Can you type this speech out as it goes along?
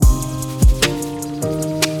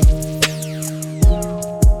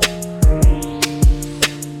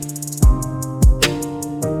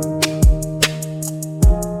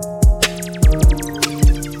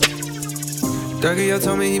Leo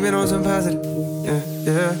told me he been on some positive.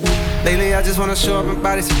 Yeah. Lately I just wanna show up and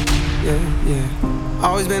body some. Yeah.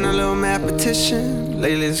 Always been a little mathematician.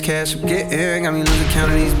 Lately this cash I'm getting got me losing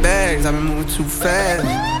count of these bags. I've been moving too fast.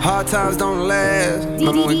 Hard times don't last.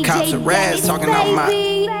 Remember when cops are rats talking about my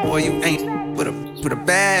boy, you ain't with a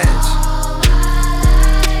badge.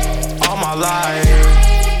 All my life,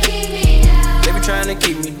 they be trying to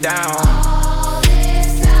keep me down.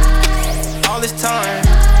 All this time,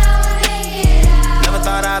 never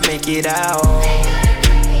thought I'd make it out.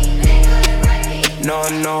 No.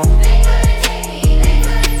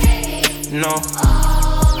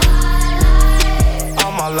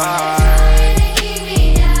 All my life,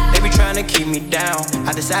 they be trying to keep me down.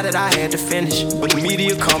 I decided I had to finish, but the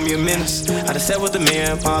media called me a menace. I just sat with the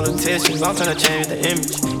mayor and politicians. I'm trying to change the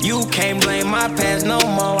image. You can't blame my past no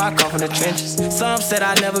more. I come from the trenches. Some said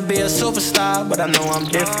I'd never be a superstar, but I know I'm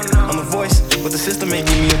different. I'm a voice, but the system ain't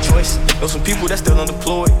give me a choice. There's some people that still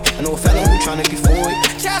unemployed. I know a fella who trying to get forward.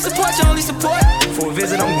 Child support, your only support. For a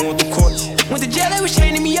visit, I'm going through courts. Went to jail, they was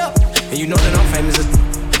chaining me up. And you know that I'm famous as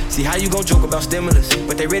see how you gon' joke about stimulus,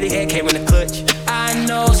 but they really had came in the clutch. I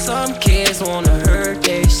know some kids wanna hurt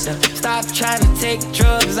themselves. Stop trying to take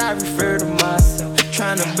drugs, I refer to myself.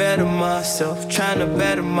 Trying to better myself, trying to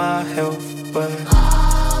better my health. But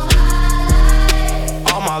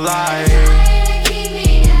all my life,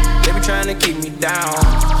 they be trying to keep me down.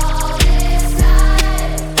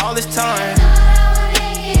 All this time,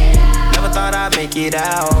 never thought I'd make it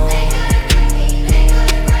out.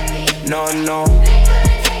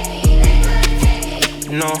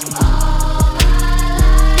 No.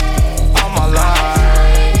 All my life,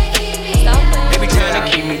 they be trying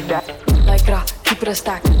to keep me down. Like keep it a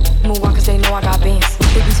stack. Move on cause they know I got bands.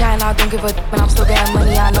 They be chatting, I don't give a but I'm still getting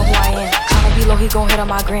money, I know who I am. Tryna be low, he gon' hit on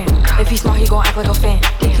my gram. If he smart, he gon' act like a fan.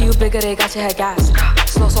 Think you bigger, they got your head gas.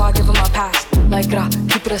 Slow, so I give him a pass. Like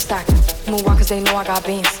keep it a stack. Move on cause they know I got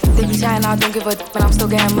bands. They be chatting, I don't give a but I'm still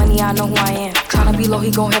getting money, I know who I am. Tryna be low,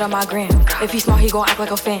 he gon' hit on my gram. If he smart, he gon' act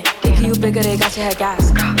like a fan. Think you bigger, they got your head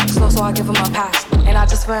gas. Slow, so I give him a pass. And I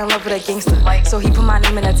just fell in love with a gangster, so he put my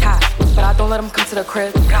name in the tag. But I don't let him come to the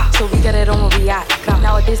crib, so we get it on where we at.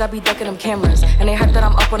 Nowadays I be ducking them cameras, and they hype that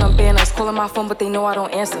I'm up on them banners. Calling my phone, but they know I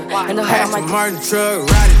don't answer. In the hood I'm like Martin truck,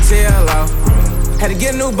 ride the tail out. Had to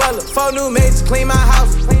get a new butler, 4 new mates, clean my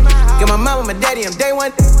house. Get my mama, my daddy, I'm day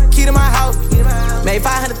one, key to my house. Made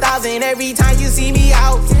 500,000 every time you see me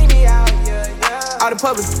out. All the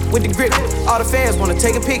public with the grip, all the fans wanna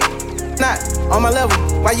take a pic. Not on my level,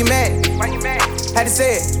 why you mad? Had to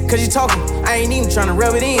say it, cause you talking, I ain't even tryna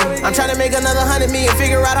rub it in. I'm tryna make another 100 million,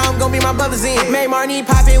 figure out how I'm gonna be my brother's in. Made Marnie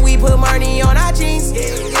poppin', we put Marnie on our jeans.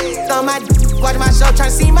 Throw my watch my show,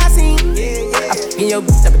 tryna see my scene. I in your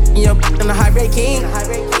I'm the heartbreak king.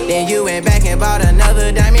 Then you went back and bought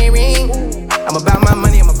another diamond ring. I'm about my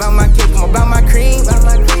money, I'm about my cake, I'm about my cream.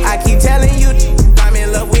 I keep telling you, I'm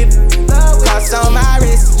in love with cost on my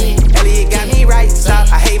wrist. Elliot got me right,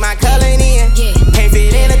 stop. I hate my coloring in. Can't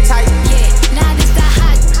fit in a tight. Now this the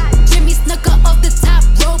hot. Jimmy Snooker off the top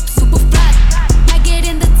rope, super flat. I get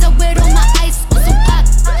in the tub with all my ice on some pop.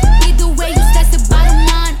 Either way, you slice the bottom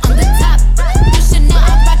line on the top. You should know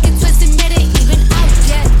I rock it twisted, it ain't even out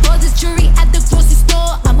yet. All this jewelry at the grocery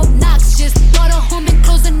store, I'm obnoxious. Bought a home and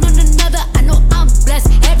closing on another, I know I'm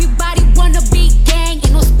blessed. Everybody wanna be gang,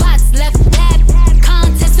 ain't no spots left. That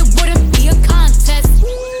contest, it wouldn't be a contest.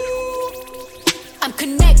 I'm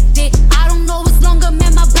connected, I don't know what's longer,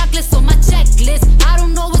 man, my blacklist on my checklist. I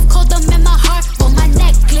don't know what's colder, man, my heart on my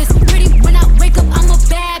necklace. Pretty when I wake up, I'm a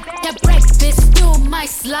bad at breakfast. Still might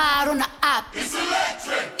slide on the op. It's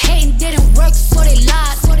electric. Hating didn't work, so they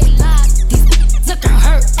lied. These looking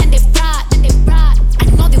hurt and they fried. I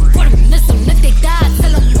know they wouldn't miss them if they died.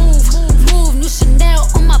 Tell them move. New Chanel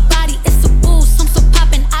on my body, it's a boost. I'm so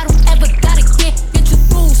poppin', I don't ever gotta get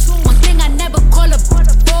introduced. One thing I never call a for,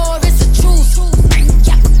 it's a truce.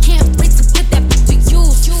 Yeah, I can't wait to get that bitch to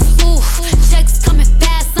use. Ooh, checks coming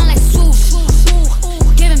fast, sound like swoosh.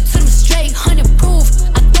 Give him to them straight, 100 proof.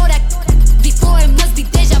 I thought that before, it must be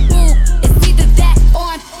deja vu. It's either that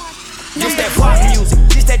or I'm This that pop music,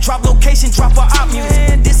 this that drop location, drop a op music.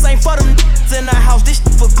 And this ain't for them in the house, this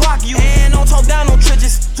for Glock you. And don't talk down on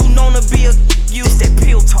trenches, too known to be a you. This that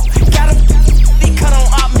pill talk, got a they cut on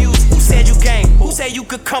op music. Who said you gang? Who said you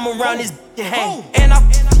could come around this hang? And I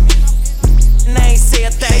ain't say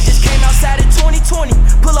a thing, just came outside in 2020.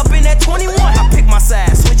 Pull up in that 21, I pick my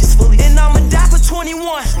side, switches fully. And I'ma die for 21.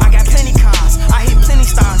 I got plenty cars, I hit plenty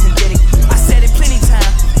stars and did it. I said it plenty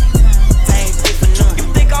times. They ain't pay for none. You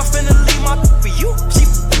think I'm finna leave my for you? She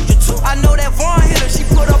you too. I know that Vaughn hit her, she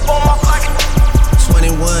put up on my pocket.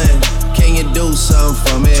 21, can you do something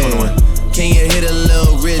for me? 21. Can you hit a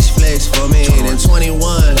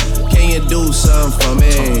something for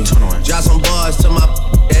me? 21. Drop some bars to my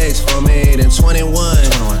ex for me. Then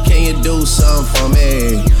 21, can you do something for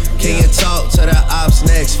me? Can you talk to the ops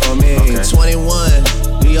next for me? Okay.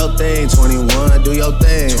 21, do your thing. 21, do your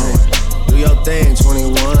thing. 21. Do your thing,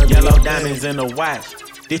 21. Yellow diamonds in the watch.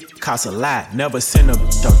 This costs a lot. Never seen a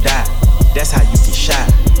don't die. That's how you get shot.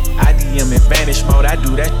 I DM in vanish mode. I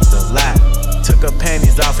do that a lot. Took her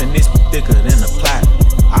panties off and this thicker than a plot.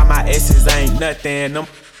 All my S's ain't nothing. Them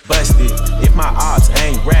busted. If my ops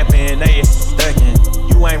ain't rapping, they ducking.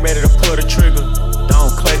 You ain't ready to pull the trigger.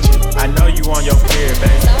 Don't clutch it. I know you on your period,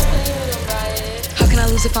 baby. How can I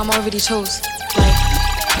lose if I'm already chose? Like,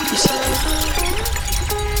 you should.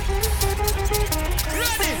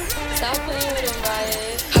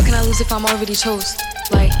 How can I lose if I'm already chose?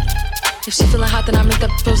 Like, if she feeling hot, then I make the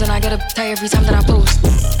pose and I get a tie every time that I post.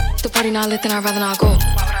 The party not lit, then I'd rather not go.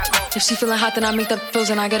 If she feeling hot, then I make the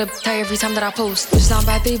pose and I get a tie every time that I post. It's not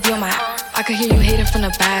bad, they be on my I could hear you hating from the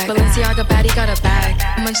back. Balenciaga baddie got a bag.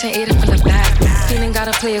 Munching ate it from the back. Feeling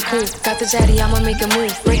gotta play it cool. Got the daddy, I'ma make a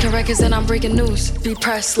move. Breaking records and I'm breaking news. Be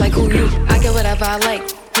pressed like who you? I get whatever I like.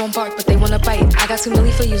 Won't bark, but they wanna bite. I got 2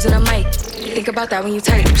 million for using a mic. Think about that when you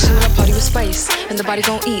type. She wanna party with spice, and the body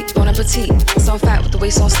gon' eat. Bon appetit. So fat with the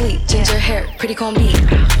waist on sleep. Ginger hair, pretty con beat.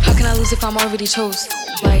 How can I lose if I'm already chose?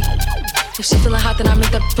 Like, if she feeling hot, then I make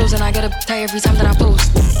the pose and I get a tie every time that I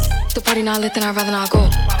post. The party not lit, then I'd rather not go.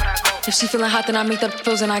 If she feeling hot, then I make the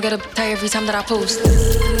pose and I get a tie every time that I post.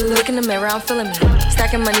 Look in the mirror, I'm feeling me.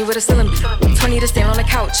 Stacking money with a ceiling beat. 20 to stand on the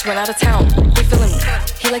couch, went out of town. They feeling me.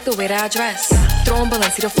 He like the way that I dress. Throwing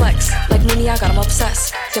Balenci to flex. Like Mimi, I got him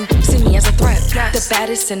obsessed. Them see me as a threat. The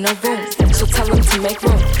baddest in the room, so tell them to make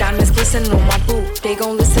room. Diamonds glisten on my boot. They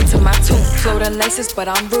gon' listen to my tune. Flow the nicest, but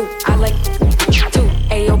I'm rude. I like too.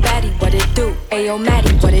 Ayo baddie, what it do? Ayo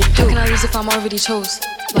Maddie, what it do? How can I lose if I'm already chose?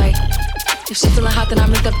 Like, if she feeling hot, then I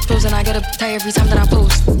make the pose and I get a tie every time that I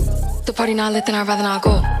post. The party not lit, then I'd rather not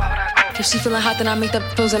go. If she feeling hot, then I make the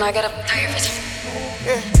pose and I get a tie every time.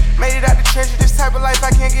 Yeah, made it out the trenches, this type of life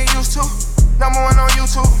I can't get used to. Number 1 on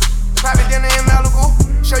YouTube, private dinner in Malibu.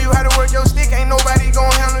 Show you how to work your stick, ain't nobody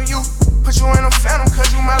gon' handle you. Put you in a phantom,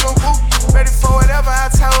 cause you my little boo. Ready for whatever,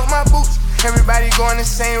 I tie up my boots. Everybody going the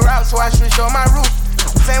same route, so I switch on my route.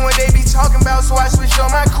 Same what they be talking about, so I switch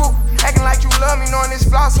on my crew. Acting like you love me, knowing this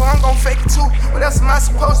flaw, so I'm gon' fake it too. What else am I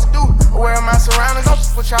supposed to do? Or where am I surroundings?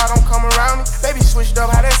 But y'all don't come around me. Baby switched up,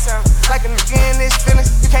 how that sound? Like a nigga in this feelings.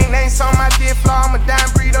 You can't name something I did flaw, I'm a dime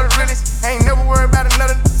breed of the realest. I ain't never worried about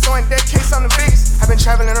another, so in that case I'm the biggest. I've been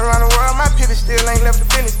traveling around the world, my pivot still ain't left the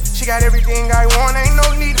business. She got everything I want, ain't no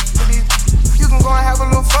need for these. You can go and have a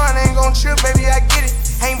little fun, ain't gon' trip, baby, I get it.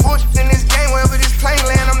 Ain't bullshit in this game, wherever this plane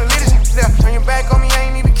land, I'm the latest. Yeah, turn your back on me,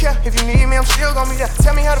 I ain't even care. If you need me, I'm still gon' be there.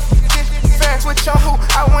 Tell me how the f*** this fair, switch on who,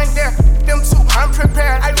 I went there. Them two, I'm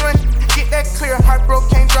prepared, I run, get that clear.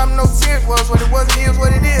 Heartbroke, can't drop no tears, was what it was, it is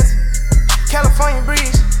what it is. California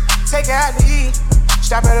breeze, take her out to eat.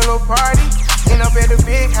 Stop at a little party, end up at the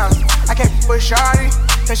big house. I can't f*** with Shawty,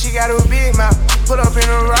 cause she got a big mouth. Put up in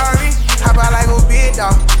a Rari, hop out like a big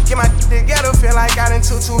dog. Get my together, feel like I done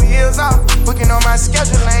took 2 years off. Booking on my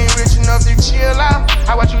schedule, I ain't rich enough to chill out.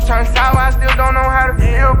 How about you turn sour, I still don't know how to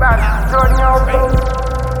feel about it. Jordan,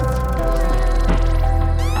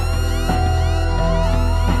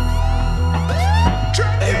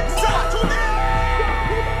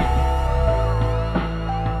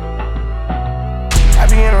 I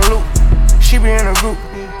be in a loop, she be in a group.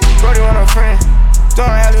 Brody want a friend,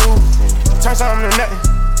 throwing alley-oop. Turn something to nothing,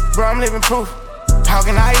 bro, I'm living proof. How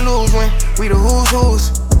can I lose when we the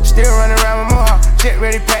who's? Still running around with more, jet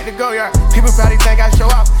ready, packed to go, yard. People probably think I show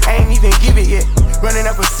off, I ain't even give it yet. Running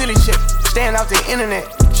up a silly shit, staying off the internet.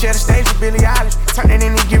 Share the stage with Billie Eilish, turn it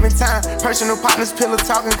any given time. Personal partners, pillow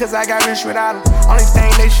talking, cause I got rich without them. Only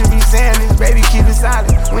thing they should be saying is, baby, keep it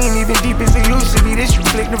silent. We ain't even deep as it used to be, this you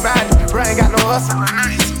flick the body. Bro, ain't got no hustle or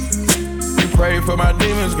nothing. You pray for my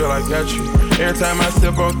demons, girl, I got you. Every time I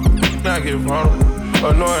step on, I get vulnerable.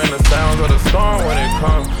 Annoying the sounds of the storm when it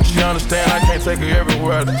comes. She understand I can't take her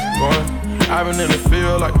everywhere I'm going. I've been in the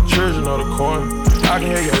field like the children of the corn. I can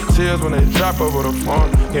hear your tears when they drop over the phone.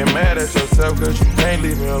 Get mad at yourself cause you can't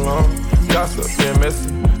leave me alone. Gossip, being messy,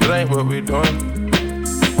 it ain't what we doing.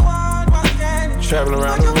 Traveling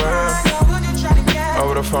around the world,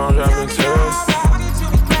 over the phone dropping tears.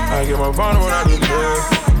 I get more vulnerable when I do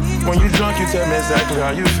this. When you drunk, you tell me exactly how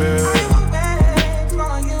you feel.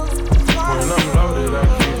 When I'm loaded, I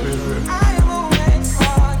keep it real.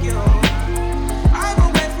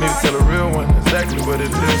 Need to tell a real one exactly what it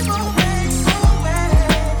is.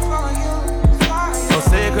 Don't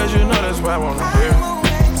say it cause you know that's why I wanna hear.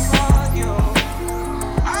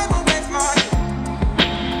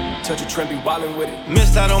 Touch a Trent be wildin' with it.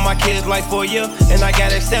 Missed out on my kids like for a year, and I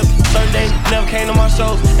got accepted. Certain days never came to my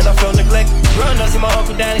shows, and I felt neglected. Growing up, see my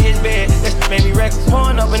uncle down in his bed, that shit made me reckless.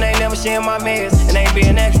 Pouring up and ain't never sharing my meds, and ain't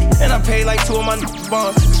being extra. And I paid like 2 of my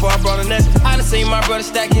bonds before I brought a necklace. I done seen my brother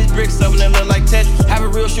stack his bricks up and they look like Tetris. Have a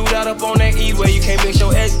real shootout up on that E where you can't mix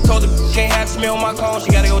your eggs. Told her can't have smell on my cone,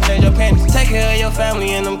 she gotta go change her panties. Take care of your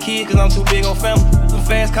family and them kids, cause I'm too big on family. Some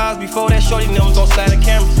fast cars before that shorty never gon' slide the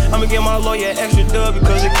camera. I'ma give my lawyer an extra dub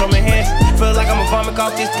because it come in handy. Feel like I'ma vomit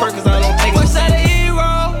off this perk cause I don't take voice of the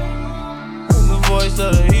hero. The voice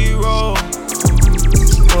of the hero.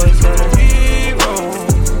 Voice of the hero.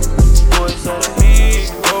 Voice of the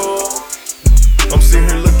hero. I'm sitting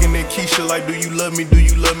here looking at Keisha like, do you love me, do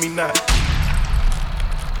you love me not?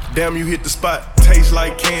 Damn, you hit the spot. Taste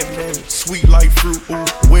like candy, sweet like fruit, ooh,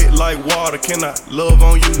 wet like water. Can I love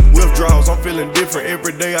on you? Withdrawals, I'm feeling different.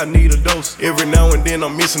 Every day I need a dose. Every now and then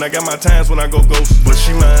I'm missing. I got my times when I go ghost. But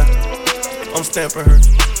she mine, I'm stamping her.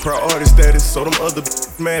 Priority status, so them other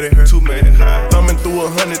mad at her. Too mad at her. Thumbing through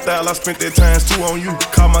 100,000, I spent that times 2 on you.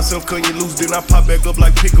 Call myself cutting you loose, then I pop back up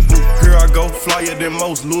like Pickaboo. Here I go, flyer than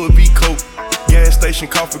most, Louis V. Coke. Gas station,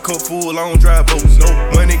 coffee cup full, I don't drive boats. No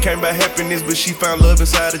money came by happiness, but she found love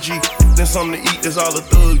inside a G. Then something to eat, that's all a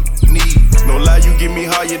thug need. No lie, you get me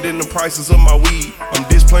higher than the prices of my weed. I'm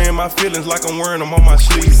displaying my feelings like I'm wearing them on my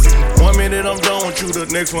sleeves. 1 minute I'm done with you, the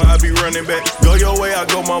next one I be running back. Go your way, I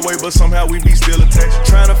go my way, but somehow we be still attached.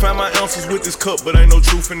 Trying to find my ounces with this cup, but ain't no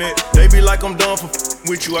truth in it. They be like I'm done for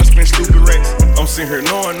with you, I spend stupid racks. I'm sitting here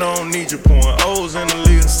knowing I don't need you, pouring O's in the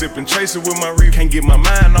lid. Sipping, chasing with my reef, can't get my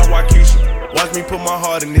mind on Waukesha. Watch me put my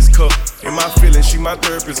heart in this cup. In my feelings, she my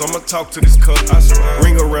therapist, I'ma talk to this cup. I swear,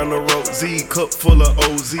 ring around the road, Z, cup full of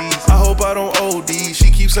OZs. I hope I don't OD,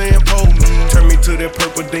 she keep saying pull me. Turn me to that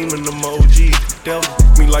purple demon emoji. Devil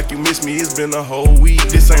me like you miss me, it's been a whole week.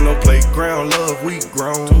 This ain't no playground, love, we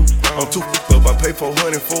grown. I'm too up, I pay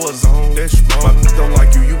 400 for a zone. That's wrong. My don't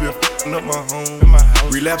like you been f***ing up my home. In my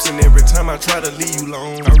house, relapsing every time I try to leave you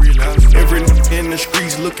alone. I relapse. Every in the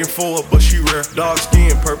streets looking for her, but she rare. Dark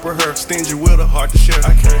skin, purple hair, stingy with a heart to share.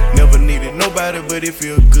 I can't never needed nobody, but it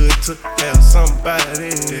feel good to have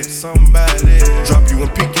somebody. Somebody drop you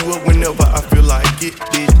and pick you up whenever I feel like it.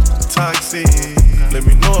 Toxic. Let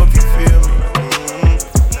me know if you feel me.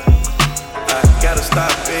 I gotta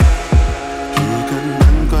stop it. You can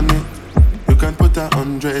bank on it. You can put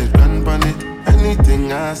 100 grand on it.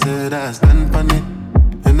 Anything I said, I stand on it.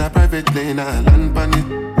 In a private lane, I land on it.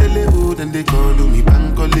 Lilywood and they call me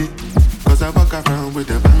Bankole. Cause I walk around with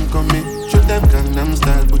a bank on me. Shoot them Gangnam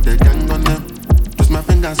style, put the gang on them. Twist my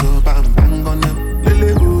fingers up and bang on them.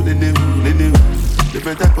 Lilywood, Lilywood, Lilywood.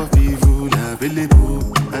 Different type of evil available.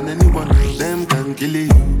 And anyone of them can kill you.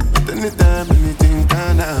 At any time, anything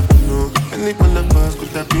can happen, no. Any one of us could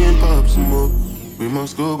have been pop smoke. We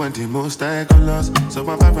must go when the most high colors. So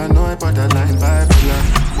I'm paranoid, borderline bipolar.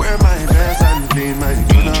 Wear my vest and clean my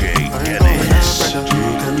color. I ain't going out, brother. You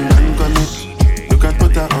can bank on it. You can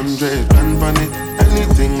put 100 grand on it.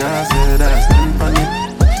 Anything I said, I stand on it.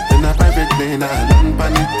 In a private lane, I land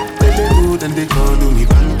on it. They good and they call me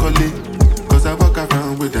Bankole. Cause I walk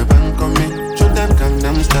around with a bank on me. Show them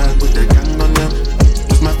Gangnam style with the gang on them.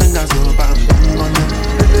 Twist my fingers up and bang on them.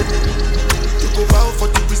 You go out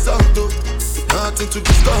for the result though. Nothing to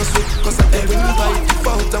discuss with. Cause I think when you buy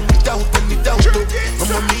default and without any doubt though. I'm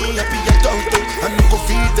on me happy adult though. I no go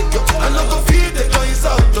feed the girl, I no go feed the guys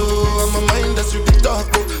out though. I'm a mind that's you the talk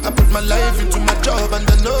though. I put my life into my job and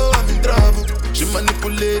I know I'm in trouble. She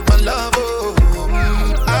manipulate my love oh.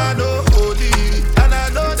 I know holy and I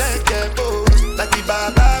know that careful. Like the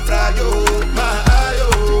Baba fry yo, my eye yo.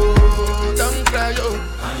 Don't cry yo.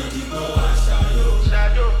 I need to go and shadow.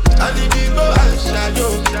 I need to go and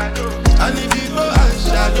shadow. I need to go and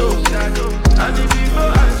shadow. I need to go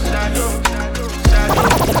and shadow.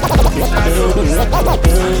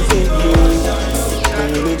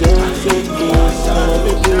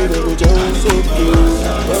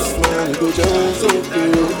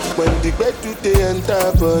 When the bed to the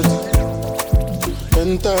enter body,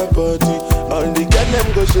 all the girl them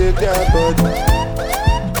go shake their body.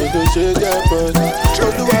 They go shake their body. So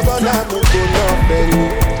do I wanna go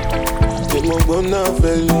now,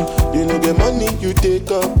 belly? You know the money you take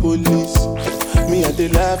up police. Me and the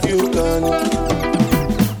life you gone.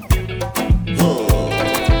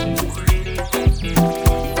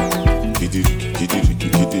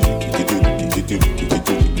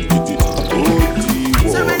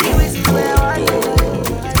 So many ways where I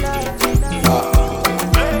want to.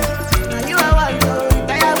 Now you are one to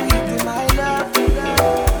tired with my love.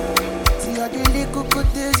 See all the little good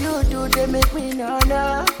things you do, they make me no.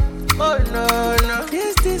 Oh no.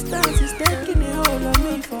 This distance is taking a hold on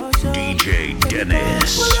me for sure. DJ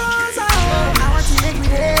Dennis. I want to make me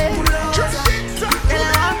there. Girl,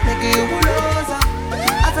 I want to make you bulldozer.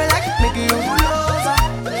 I feel like making you bulldozer.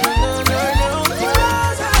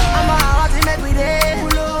 I want to make me there.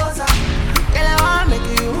 Girl, I want to make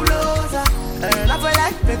you bulldozer. And I feel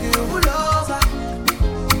like making you bulldozer.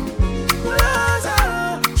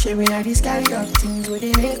 She be like these carry up things where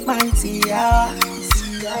they make man see ya.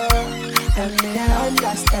 And me I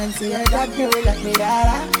understand, see ya that you like me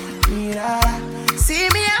da. See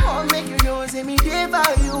me, I won't make you know, see me there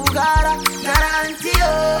for you, gotta guarantee you.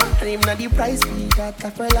 And even at the price we got, I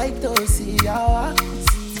feel like to see ya.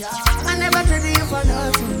 I never trade you for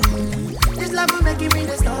nothing. This love will make me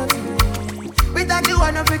the starting. Without you,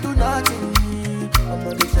 I never do nothing. I'm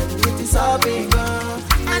not defending it, it's all big.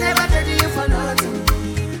 I never trade you for nothing.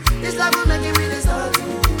 This love will make me the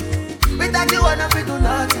starting. Without you, I never do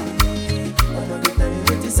nothing. I'm not defending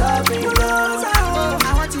it, it's all big.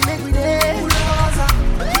 I want to make me there.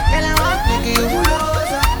 Girl, I want to make you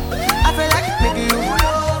bulldozer. I feel like making you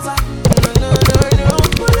bulldozer.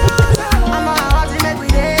 I'm a want to make me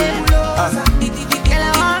there. Girl,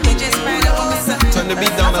 I want to just bulldozer. Turn the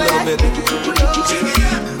beat down a little bit.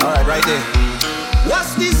 Alright, right there.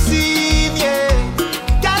 What's the scene, yeah?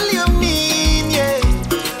 Girl, you mean, yeah?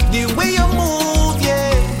 The way you move,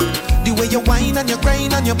 yeah. The way you whine and you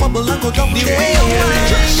grind and you bubble and go down. The way you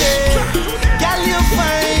whine, yeah. Girl, you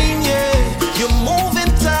fine, yeah. You move in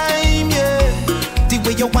time, yeah. The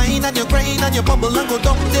way you whine and you grind and you bubble and go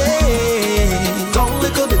down there. Down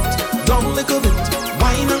little bit, down little bit,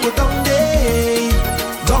 whine and go down there.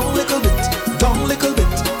 Down little bit, down little bit,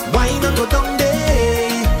 whine and go down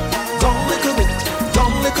there. Down little bit,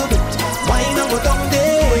 whine and go down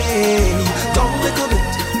there. Down little bit,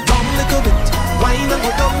 whine and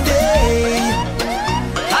go down there.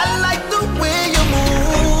 I like the way you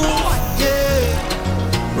move, yeah.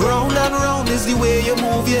 Round and round is the way you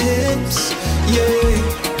move your hips, yeah.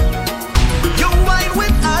 You whine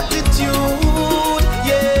with attitude,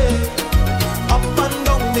 yeah. Up and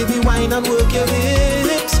down, baby, whine and work your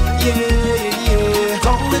hips, yeah.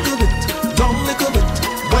 Down little bit,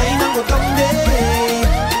 whine and go down there.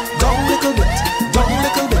 Down little bit,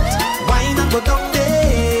 whine and go down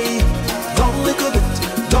there. Down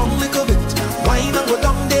little bit, whine and go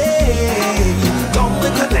down there. Down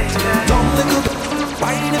little bit,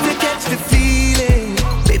 whine if you catch the feeling.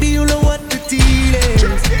 Baby, you know what the deal is.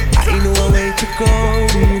 I know a way to go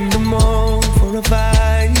in the mall for a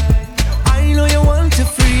vibe. I know you want to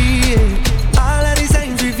free it. All of these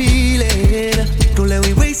signs revealing. Don't let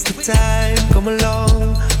me waste the time. Come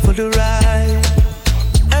along for the ride.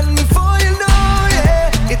 And before you know,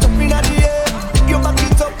 yeah, it's up in the air. You back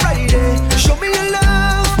it up right there. Show me your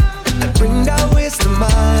love and bring that waste of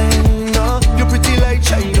mine. No, you're pretty like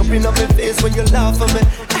shine up in my face when you laugh at me.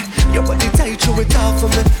 Your body tight, show it off for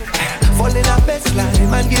me. Fall in our best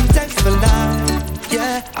line and give thanks for life.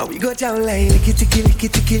 Yeah, how we go down like lickety killy,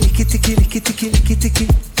 kitty killy, kitty killy, kitty killy, kitty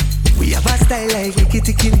killy. We have a style like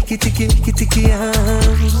lickety killy, kitty killy, kitty killy.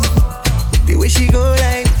 The way she go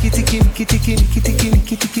like kitty killy, kitty killy, kitty killy,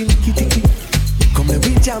 kitty killy, kitty killy. Come and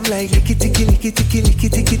we jam like kitty killy, kitty killy,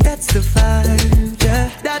 kitty killy. That's the vibe, yeah.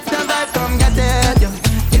 That's the vibe, come get it, yo.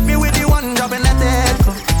 Hit me with the one drop and let it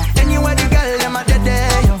go. Anywhere the girl, them a dead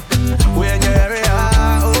there, yo. We're in your area,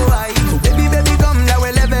 oh I. Baby, come, now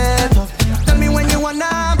we live it up. Tell me when you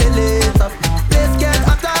wanna build it up. Let's get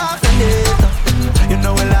hot up and it up. You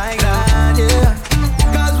know we like that, yeah.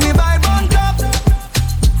 Cause we vibe on top.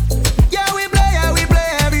 Yeah, we play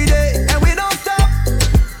every day. And we don't stop.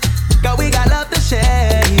 Cause we got love to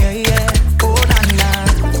share, yeah. Oh, nah.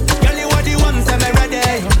 Girl, you are the ones that me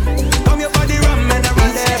ready. Come here for the rum and the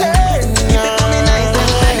ready. Keep it coming nice and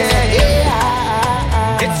steady,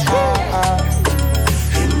 yeah. It's true.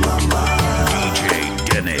 DJ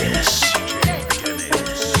Dennis.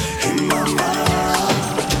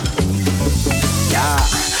 Yeah,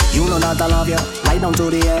 you know that I love you, right down to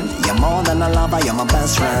the end. You're more than a lover, you're my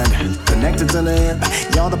best friend. Connected to the hip,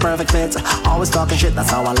 you're the perfect fit. Always talking shit, that's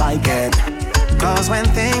how I like it. Cause when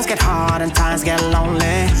things get hard and times get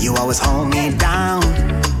lonely, you always hold me down.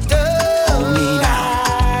 Hold me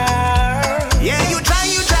down. Yeah, you try.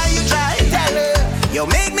 You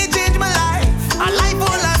make me change my life. A life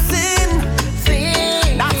full of sin.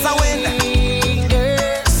 That's a win.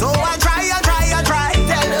 So I'll try.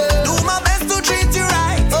 Do my best to treat you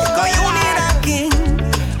right. Cause you need a king.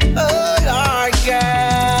 Oh Lord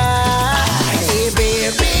God. Hey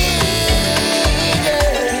baby,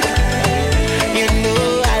 you know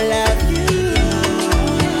I love you.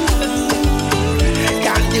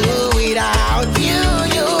 Can't do without you,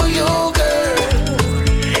 girl.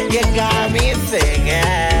 You got me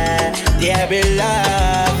singing.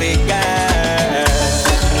 beloved girl.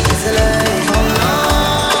 It's a life, oh no.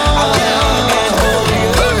 I wanna get over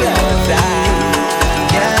your love.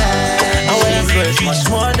 Yeah, I wanna worth much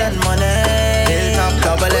more than money. Hilltop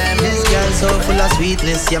double M. This girl so full of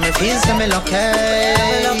sweetness. Yeah, me feel so me lucky.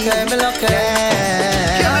 Me lucky.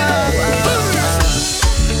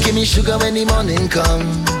 Give me sugar when the morning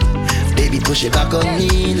come. Baby, push it back on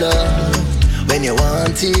me, love. When you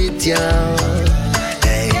want it, yeah.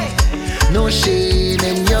 Hey, no shame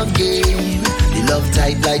in your game. The love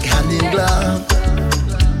tight like hand in glove.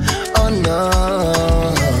 Oh no,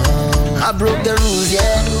 I broke the rules,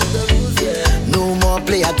 yeah. No more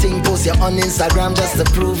play a thing, post you on Instagram just to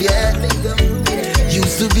prove, yeah.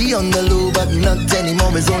 Used to be on the low, but not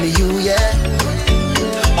anymore, it's only you,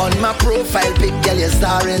 yeah. On my profile pic, girl, you're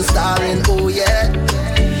starring, oh yeah.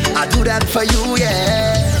 I do that for you,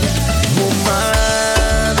 yeah.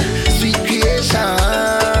 Woman, sweet creation.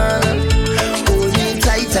 Hold me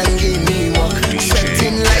tight and give me walk.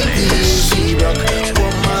 Sweating like the AC rock.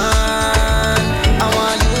 Woman, I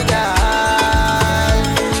want you, girl.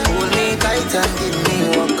 Hold me tight and give me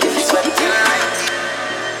walk. Sweating like the...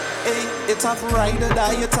 Hey, it have ride or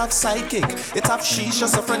die, it have psychic. It have she's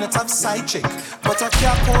just a friend, it have side chick. But I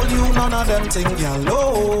can't call you none of them thing,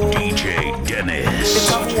 hello. DJ Dennis. It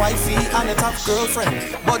have wifey and it have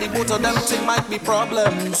girlfriend. But the both of them thing might be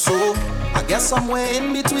problem. So I guess somewhere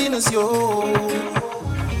in between is you.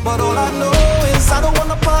 But all I know is I don't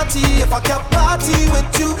wanna party if I can't party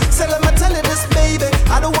with you. So let me tell you this, baby,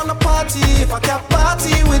 I don't wanna party if I can't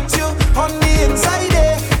party with you. On the inside,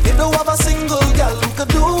 eh, you don't have a single girl who could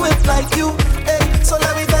do it like you. Hey, so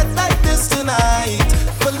let me bet like this tonight.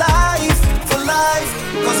 For life, for life.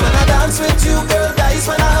 Cause when I dance with you, girl, that is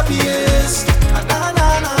my happiest. Na na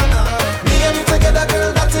na na na. Me and you together,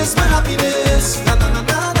 girl, that is my happiness. Na na na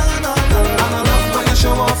na na na na. And I love when you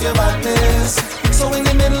show off your badness. So in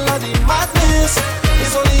the middle of the madness,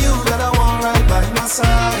 it's only you that I want right by my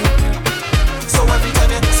side. So every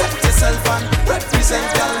time you set yourself and represent,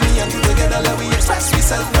 girl, me and you together, let we express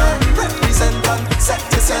yourself now. Represent and set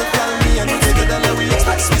yourself, girl, me and you together, let we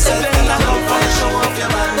express yourself. And I love when you show off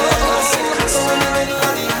your madness. So in the middle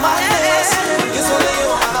of the madness, it's only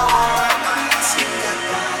you that I want right by my side.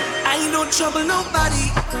 I don't trouble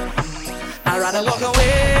nobody. I'd rather walk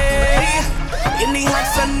away. In the hot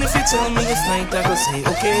sun, if you tell me it's night, I go say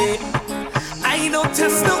okay. I don't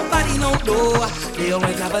test nobody, no door. They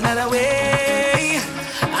always have another way.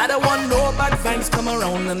 I don't want no bad vibes come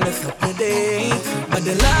around and mess up my day. But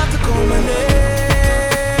they love to call my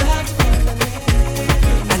name,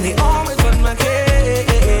 and they always run my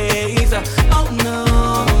case. Oh no,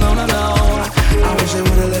 no, no, no. I wish I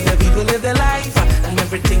would've let the people live their life, and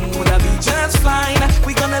everything would've been just fine.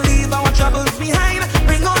 We gonna leave our troubles behind.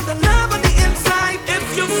 Bring on the love on the inside.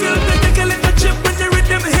 If you feel to take a little chip when the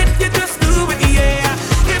rhythm hit, you just do it, yeah.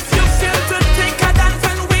 If you feel to take a dance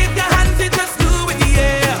and wave your hands, you just do it,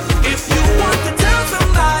 yeah. If you want to tell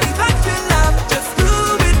somebody that you love, just do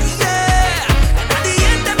it, yeah. And at the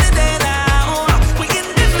end of the day now, we in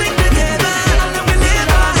this thing together, and we live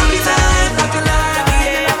our happy life, like a life,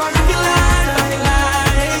 yeah. Happy life,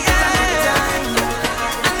 yeah.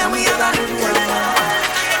 And then we have a good one.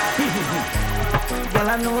 Girl,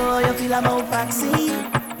 I know you feel about vaccine,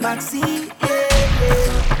 yeah.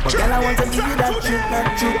 But girl, I want to give you that truth,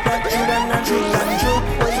 that truth, that truth, and that truth, that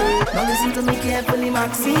truth. Now listen to me carefully,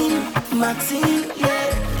 Maxine,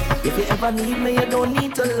 yeah. If you ever need me, you don't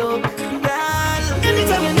need to look, girl.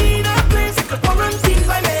 Anytime you need a place, you can quarantine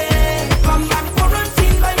by me. Come back,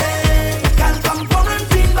 quarantine by me. Girl, come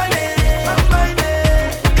quarantine by me. Come by me.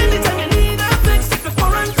 Anytime you need a place, you can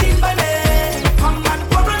quarantine by me. Come back,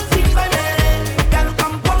 quarantine by me. Girl,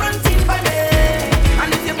 come quarantine by me.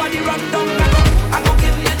 And if your body run down, I go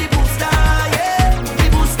give you the booster, yeah. The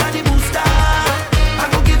booster. I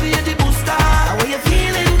go give you the booster. And when you're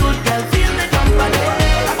feeling good, girl, feel me jump on it.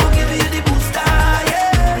 I go give you the booster,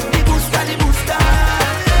 yeah. The booster.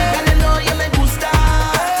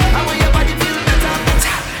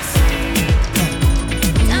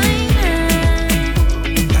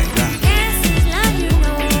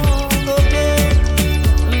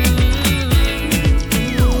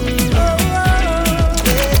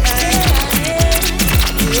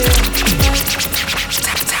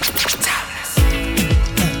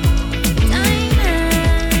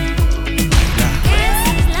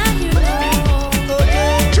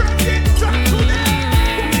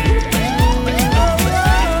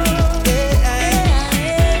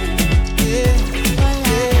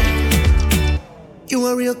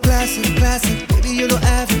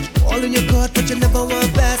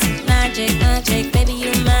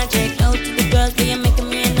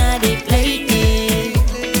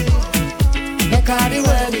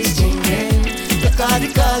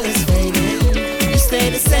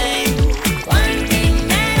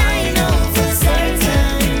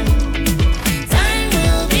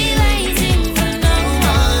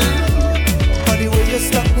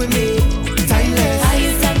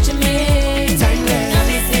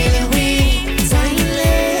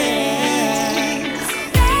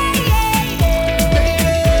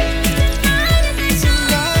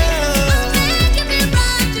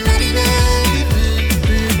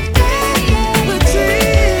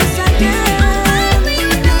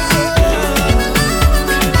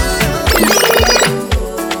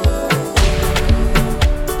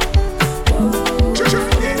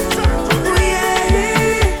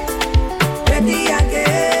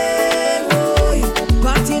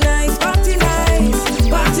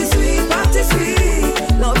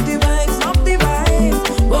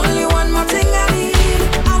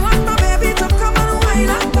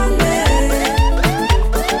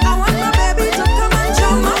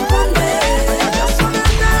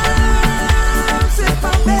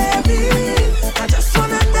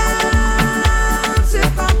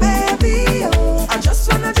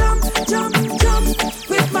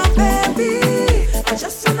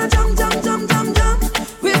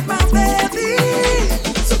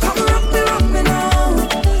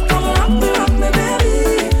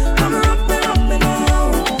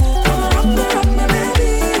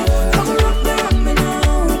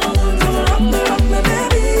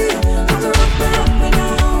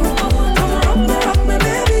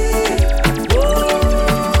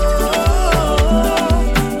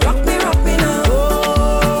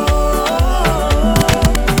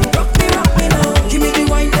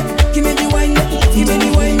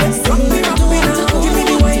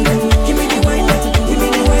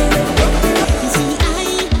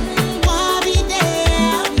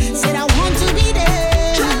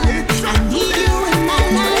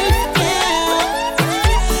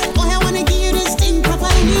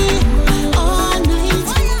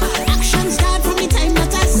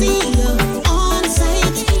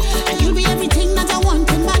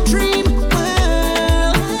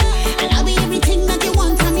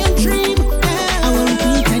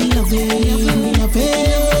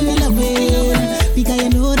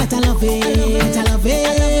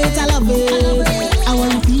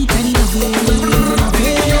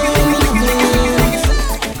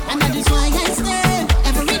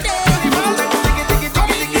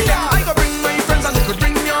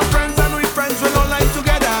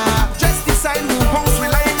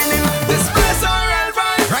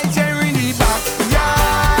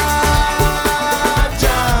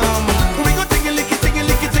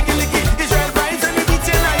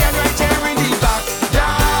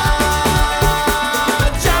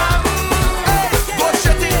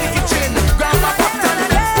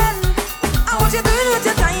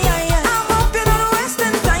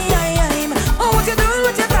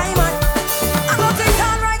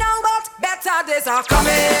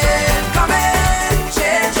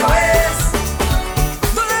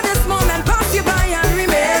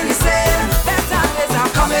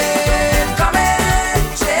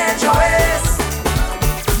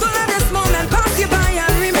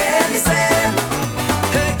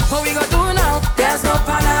 there's no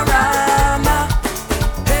panorama.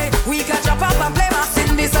 Hey, we can jump up and play mass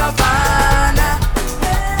in the savannah.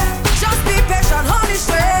 Just be patient, hold it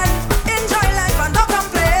straight. Enjoy life and don't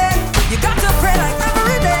complain. You got to pray like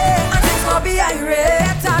every day, and things will be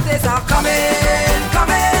irate. Better days are coming,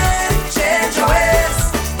 coming. Change your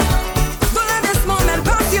ways. Don't let this moment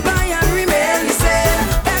pass you by and remain the same.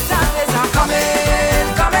 Better days are coming,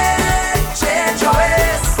 coming. Change your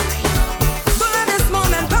ways. Don't let this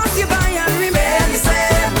moment pass you by and remain the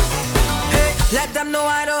same. Hey, let them know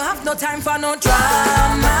I don't have no time for no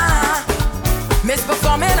drama.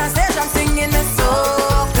 Misperforming on stage, I'm singing the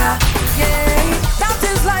soca. Yeah, that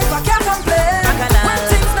is life, I can't complain. When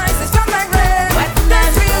things nice, it's come like rain. That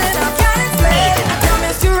feeling I can't explain. I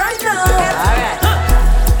promise you right now. Alright.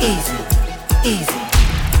 Easy, easy,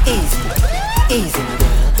 easy, easy,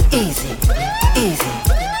 easy, easy,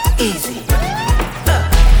 easy.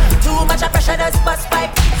 Too much pressure, that's bust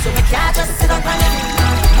pipe, so we can't just sit on it.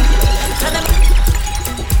 Turn them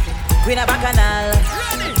Queen of Bacchanal.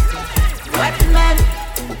 Weapon man.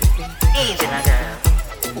 Easy, my girl.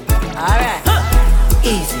 Alright.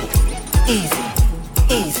 Easy, easy,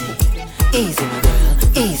 easy, easy, my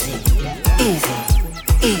girl. Easy, easy,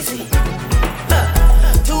 easy.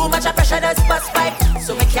 Too much pressure, that's bust pipe,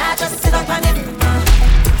 so we can't just sit on it.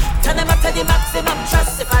 Turn them up to the maximum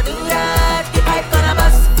trust. If I do that, the pipe gonna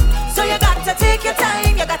bust. So you got to take your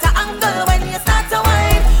time, you got to angle when you start to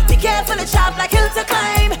whine. Be careful, it's sharp like hill to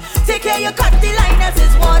climb. Take care, you cut the line as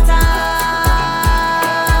it's water.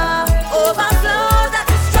 Overflow, that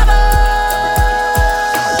is trouble.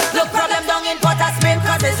 Look, problem down in Port of Spain,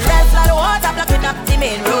 cause it's less like water blocking up the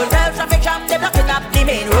main road. Well, traffic jam, they blocking up the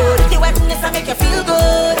main road. The wetness will make you feel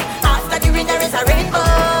good. After the rain, there is a rainbow.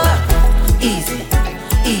 Easy,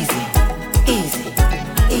 easy, easy,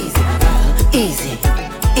 easy, my girl. Easy,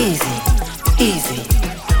 easy, easy.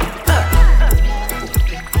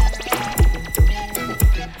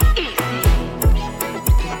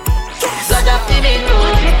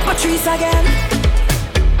 Patrice again.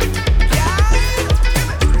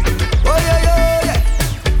 Oh yeah, yeah, yeah.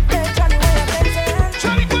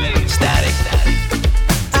 Static.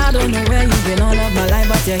 I don't know where you've been all of my life,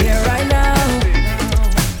 but you're here right now.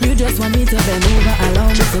 You just want me to bend over, allow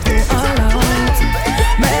me to go all out.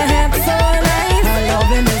 My head's so nice, I'm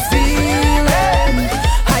loving this feeling.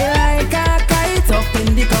 I like a kite up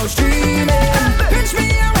in the couch dreaming. Pinch me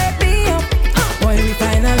and wake me up, boy, we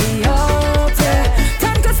finally out, yeah.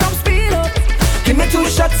 Time to stop, speed up. Give me 2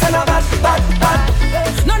 shots and a bad.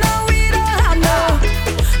 No, we don't have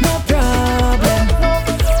no problem.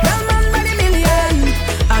 Well, man, by the million,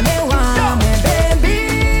 and they want me, baby.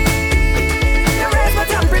 You raise my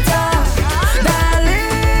temperature,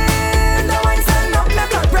 darling. The wine send up my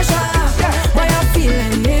blood pressure. Boy, I'm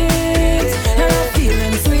feeling it, and I'm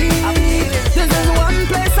feeling sweet. This is one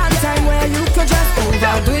place and time where you could just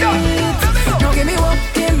overdo it. Now give me what,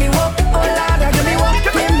 oh Lord, give me what,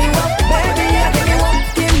 baby, yeah, give me what.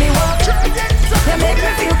 They make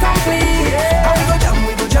me feel complete. And we go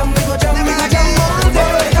jam all day. Never again.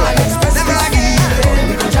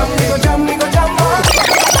 We go jam all day.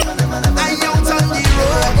 I out on the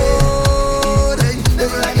road.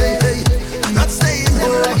 Never again. I'm not staying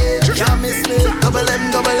home. Can't miss me. Double M.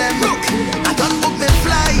 I done book my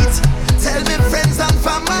flight. Tell me friends and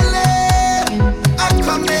family I'm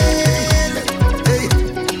coming. Hey,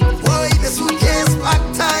 boy, the suitcase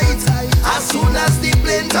packed tight. As soon as the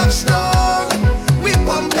plane touched down, we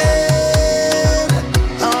pumping.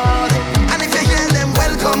 And if you hear them,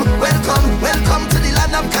 welcome to the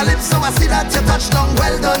land of Calypso. I see that you touched down.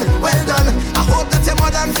 Well done. I hope that you're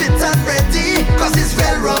more than fit and ready, cause it's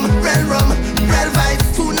real rum, real vibe.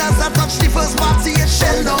 Soon as I touch the first party, it's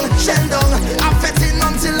shell down. I'm fetting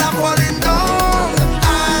until I'm falling down.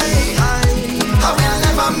 I will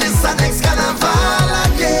never miss the next carnival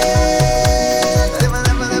again.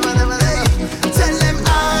 Tell them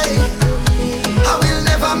I will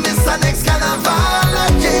never miss the next carnival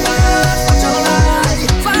again.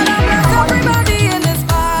 Father bless everybody in this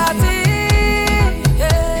party.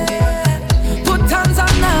 Yeah. Put hands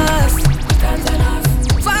on us.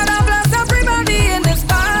 Father bless everybody in this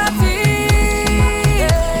party.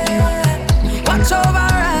 Yeah.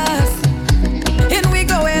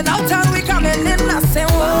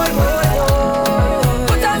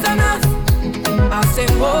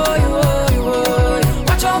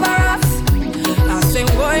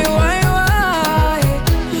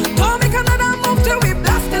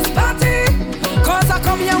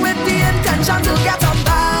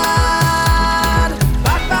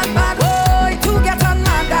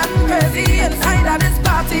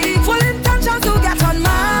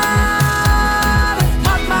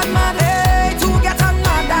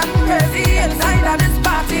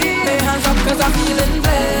 'cause I'm feeling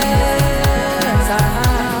blessed.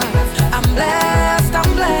 I'm blessed, I'm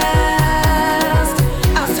blessed.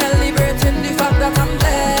 I'm celebrating the fact that I'm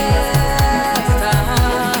blessed.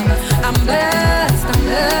 I'm blessed, I'm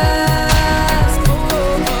blessed.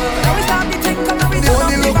 Now we start to think, now we do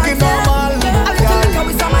only looking normal,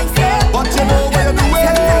 but you know what you're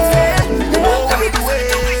doing. You know what you're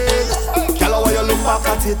doing. Tell her why you look back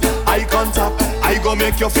at it. Eye contact, I go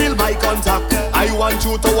make you feel my contact. I want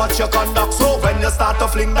you to watch your conduct. So when you start to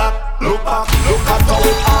fling that, look back, look at how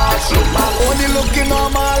it arch. Look back, only looking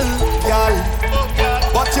normal, girl,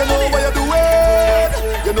 but you know what you're doing.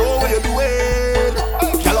 You know what you're doing.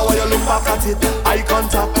 Tell her why you look back at it. Eye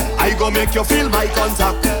contact, I go make you feel my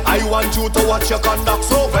contact. I want you to watch your conduct.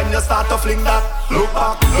 So when you start to fling that, look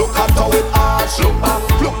back, look at how it arch.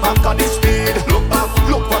 Look back at the speed. Look back,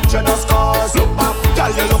 look what you the scars. Look back,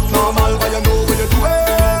 girl, you look normal, but you know what you're doing.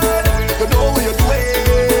 You know what you're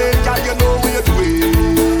doing, girl, you know what you're doing.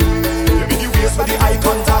 Give me the waist for the eye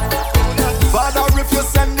contact. Father, if you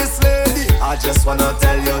send this lady, I just wanna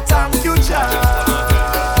tell you thank you, child.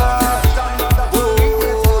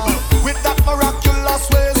 With that miraculous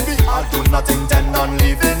ways, me, I do not intend on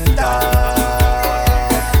leaving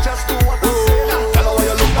that. Just do what I say. Tell her why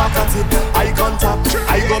you look back at it. Eye contact,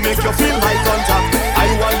 I go make you feel my contact. I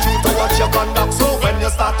want you to watch your conduct. So when you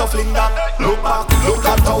start to fling that, look back, look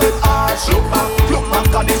at how it arch. Look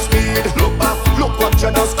back at the speed. Look back, look what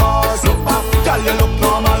you the scars. Look back, girl, you look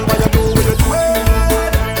normal, but you know what you're doing.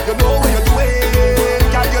 You know what you're doing,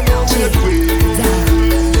 girl, you know what you're doing.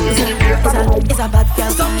 It's a bad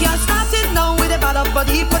girl. Some girl started now with a bad up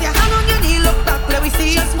body. Put your hand on your knee, look back, let we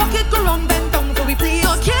see. Just walk it, go round, bend down, so we please.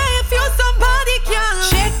 Don't care if you're somebody, girl.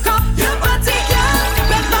 Shake up your body, girl.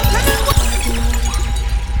 Bend back and then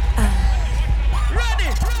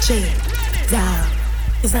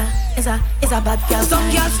It's a bad girl. some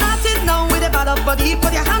girl started now with a bad up body.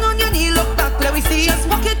 Put your hand on your knee, look back, let we see. Just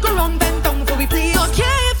walk it, go round, bend down, so we please. Don't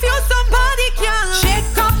care if you're somebody, girl.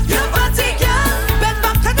 Shake up your body, girl. Bend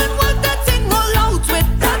back and then work that thing, roll out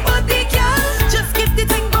with that body, girl. Just keep the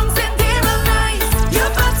thing bouncing there real nice. Your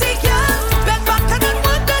body, girl. Bend back and then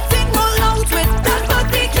work that thing, roll out with that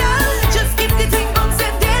body, girl. Just keep the thing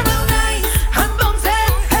bouncing there real nice. And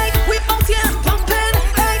bouncing, hey, we bounce here and pumping.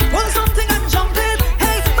 Hey, roll something and jump it.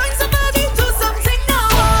 Hey, find somebody, do something now.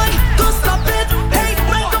 Don't stop it. Hey,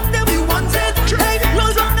 right up there we want it. Hey,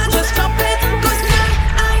 roll on and just drop it. 'Cause I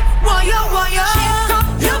wire. Shake up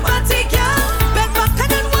your body, girl. Bend back and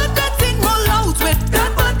then work that thing, roll out with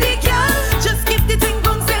that body, girl. Just keep the thing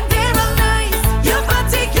bouncing there real nice. Your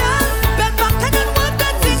body, girl. Bend back and then work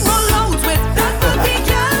that thing, roll out with that body,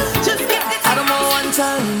 girl. Just keep the thing bouncing. One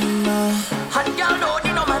time, Hot girl don't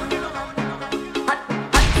need no man.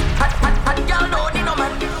 Hot girl don't need no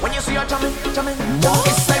man. When you see her jamming.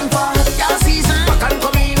 it's time for hot girl season. Rock and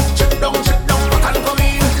come in, chip down, rock and come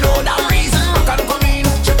in. Load and reason, rock and come in,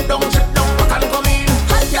 chip down, rock and come in.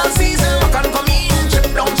 Hot girl season, rock and come in, chip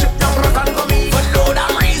down, rock and come in. Load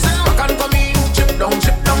and reason, rock and come in, chip down,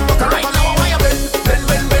 rock and come in. Right now, why you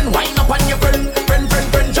bend, wind up on your friend,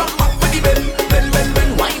 jump up with the bend,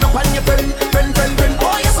 wind up on your friend.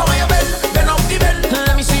 Oh yes, why you bend up the bend.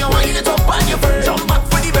 Let me see you wind it up on your friend, jump back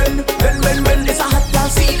with the bend. It's a hot girl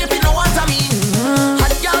scene if you know what I mean.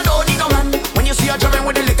 Hot girl don't need no man. When you see her drumming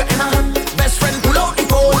with the liquor in her hand, best friend pull out the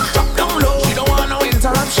phone, drop down low. She don't want no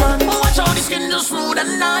interruption. Watch how the skin just smooth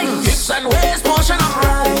and nice. Hips and waist portion of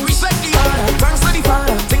right. Respect the art, thanks to the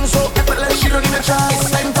father. Things so effortless, she don't even try.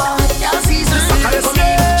 It's time for hot girl season. Rock and come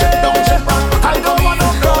in, chip down, I don't want no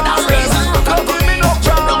load and reason. Rock and come in,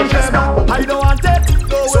 chip down. I don't want it.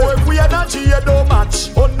 So if we are not here, don't match.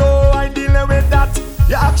 Oh no, I'm dealing with that.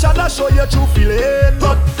 Your action that show your true feeling.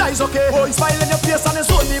 But that is okay. Oh, it's smiling your face and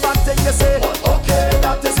it's only bad thing you say. Okay,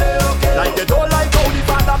 that is it, okay. Like they don't like how the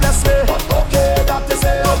father bless me. Okay, that is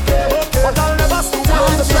it, okay. But I'll never stoop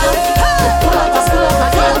down to play.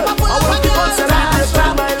 I will keep on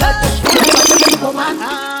celebrating my life.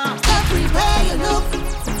 Everywhere you look,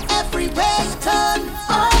 everywhere you turn,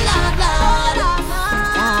 oh Lord, Lord,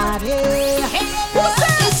 yeah.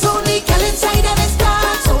 It's only girl inside and it's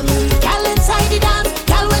dance. Only girl inside the dance.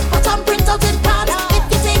 Girl with bottom print out in pants. If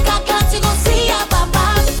you take a glance, you gon' see a bam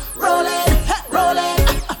bam. Roll it.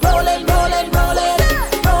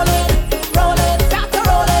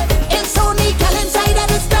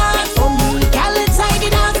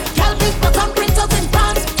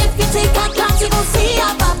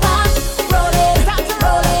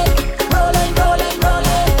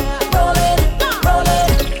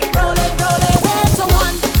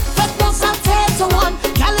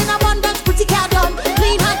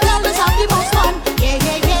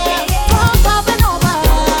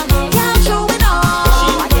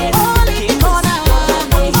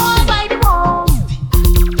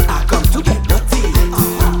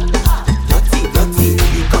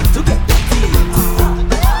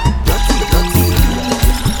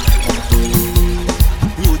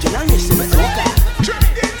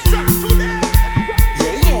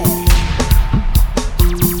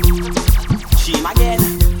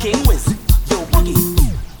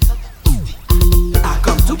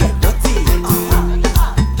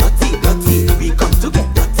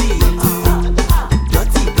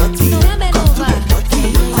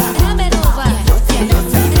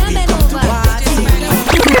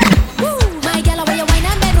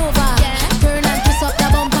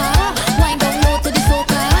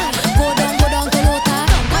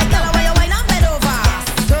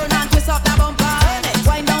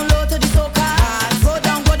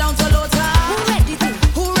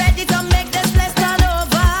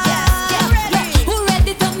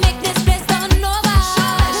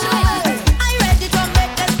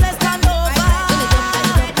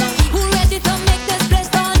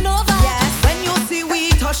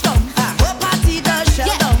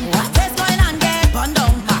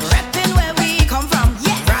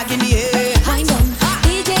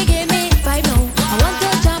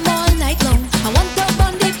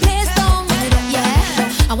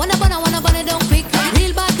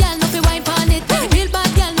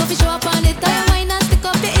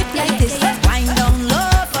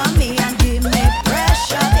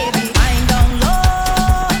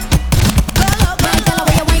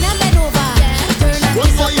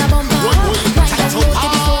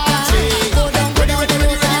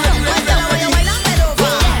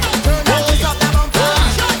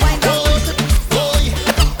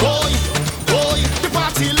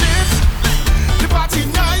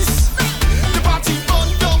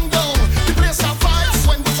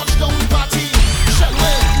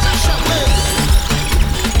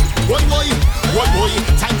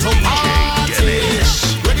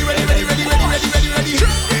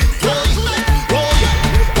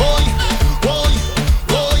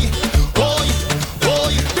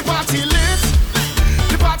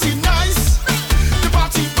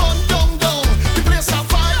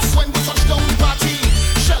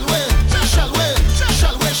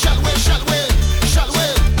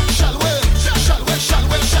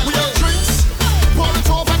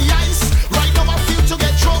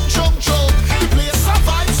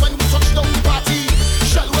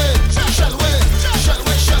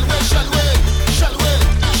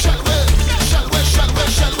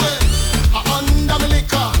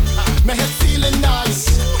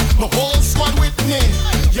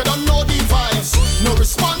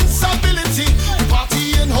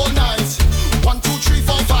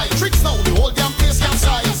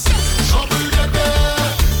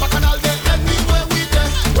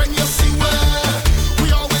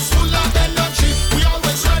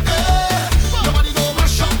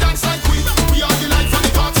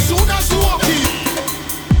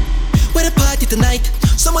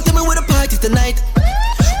 Someone tell me where the party tonight.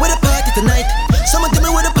 Where the party tonight? Someone tell me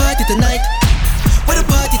where the party tonight. Where the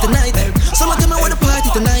party tonight? Someone tell me where the party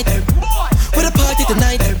tonight. Where the party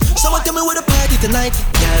tonight? Someone tell me where the party tonight.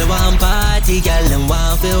 Girl want party, girl and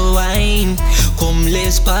want feel wine. Come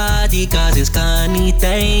let's party cause it's carny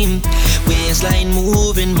time. Waistline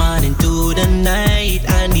moving morning to the night.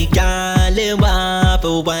 And the girl they want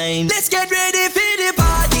for wine. Let's get ready for the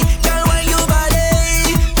party. Girl want your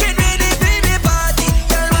body. Get ready for the party.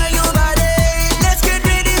 Girl want your body. Let's get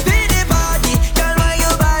ready for the party. Girl want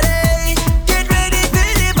your body. Get ready for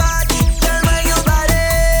the party. Girl want your body.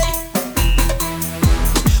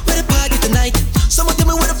 Where the party tonight? Someone tell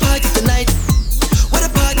me where the party tonight. Where the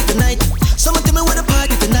party tonight? Someone tell me where the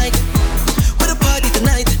party tonight. Where the party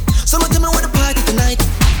tonight? Someone tell me where the party tonight.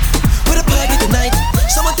 Where the party tonight?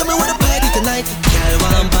 Someone tell me where the party tonight. Girl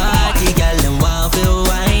want party, girl and want feel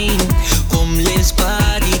wine. Come let's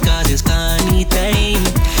party cause it's carny time.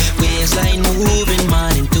 Waistline moving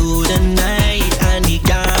morning to the night. And the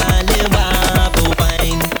girl they want for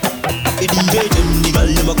wine. The DJ them, the girl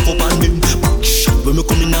them a cup on them. Back shot when me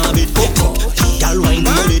come in a bed. Girl wine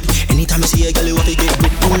to your head. Anytime you see a girl you have to get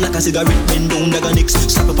bit down like a cigarette. Bend down like a nix.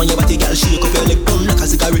 Slap up on your body, girl, shake up your leg down like a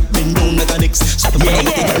cigarette. Bend down like a nix. Slap up on your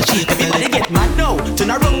body, girl, shake up your leg. Everybody get mad now. Turn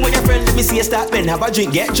around with your friend, let me see you start bend. Have a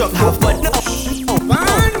drink, get drunk, have fun.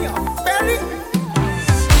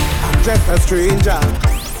 I'm just a stranger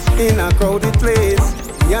in a crowded place.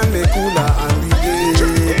 Yeah, me cooler and the day.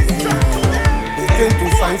 Looking to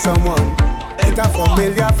find someone with a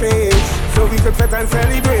familiar face, so we could sit and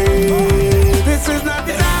celebrate. This is not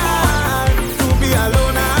the time to be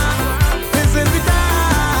alone. This is the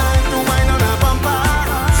time to wind on a bumper.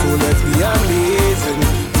 So let's be amazing,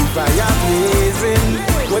 be fire blazing.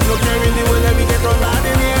 With no care in the world, let me get on bad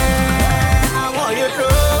in here. I want you to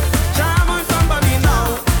charm on somebody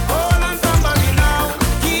now, hold on somebody now,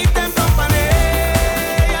 keep them company.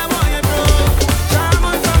 I want you to charm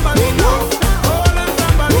on somebody now, hold on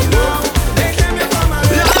somebody now, make them your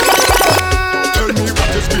family. Tell me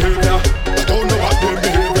what is behavior. I don't know what their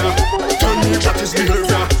behavior. Tell me what is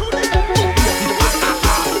behavior.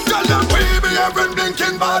 Tell them we behaving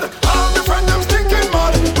blinking bad. All the friends them stinking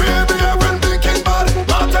mad. We behaving blinking bad.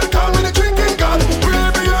 Martel call me the drinking god. We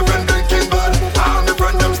behaving blinking bad. All the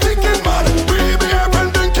friends them stinking mad. We behaving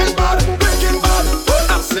blinking bad. Blinking bad.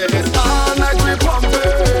 I say it's all night we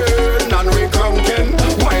pumping and we crunking,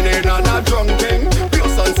 whining and a drunking, pure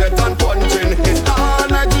sunset and punching. It's all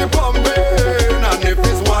night we pumping, and if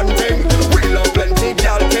it's one thing, we love plenty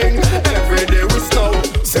gal king. Every day we snow.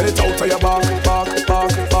 Send it out of your back, back, back,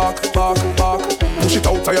 back, back, back. Push it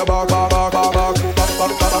out of your back, back, back, back, back, back,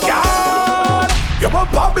 back, back. God, your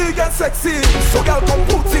bumper big and sexy, so girl come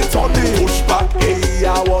put it on me. Push back, hey,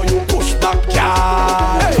 I want you push back,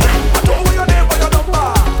 God. Hey, I don't want your name or your number.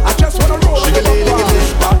 I just wanna roll with your bumper.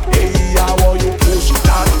 Push back, hey, I want you push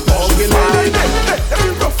that bumper. Let me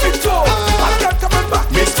rough it up. I can't coming back.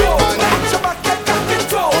 Mr. Watch your back, get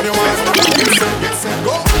it up. On your mind, yes,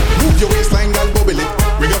 go. Move your waistline, girl, bubble it.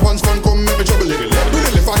 Bring your pants front, come make me trouble it. Do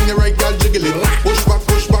the left on your right, girl, jiggle it. Push back,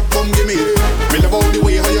 come give me it. Me love all the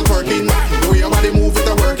way how you twerking. The way your body move it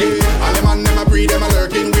a working. All them man, them a breathe, them a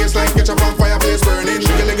lurking. Waistline ketchup on fireplace burning.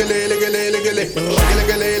 Shiggle, liggle, liggle, liggle, liggle. Shiggle,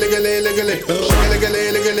 liggle, liggle, liggle, liggle. Shiggle, liggle,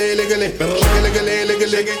 liggle, liggle, liggle. Shiggle, liggle, liggle,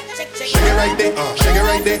 liggle. Shake it right there, shake it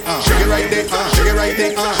right there, shake it right there, shake it right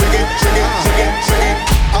there, shake it, shake it, shake it, shake it.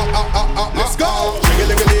 Let's go. Shake it,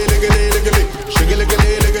 liggle, liggle, liggle, liggle. Shake it, liggle,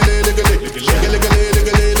 liggle, liggle, liggle. Shake it, liggle,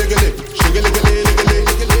 liggle, liggle, liggle. Shake it, liggle, liggle, liggle,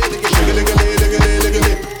 liggle. Shake it, liggle, liggle, liggle,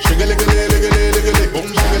 liggle. Shake it, liggle, liggle, liggle, liggle. Boom,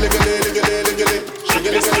 shake it, liggle, liggle, liggle, liggle. Shake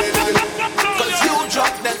it, liggle, liggle, liggle. 'Cause you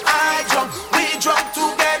drunk, then I drunk. We drunk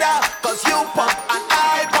together. 'Cause you pump and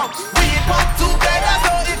I pump. We pump together.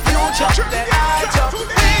 So if you jump, then I jump.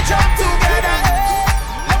 We jump together.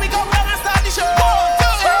 Let me go round and start the show.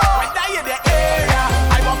 Right there in the area,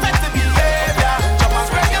 I want festive behavior. Jump and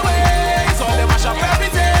spread your wings, so they mash up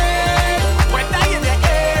everything.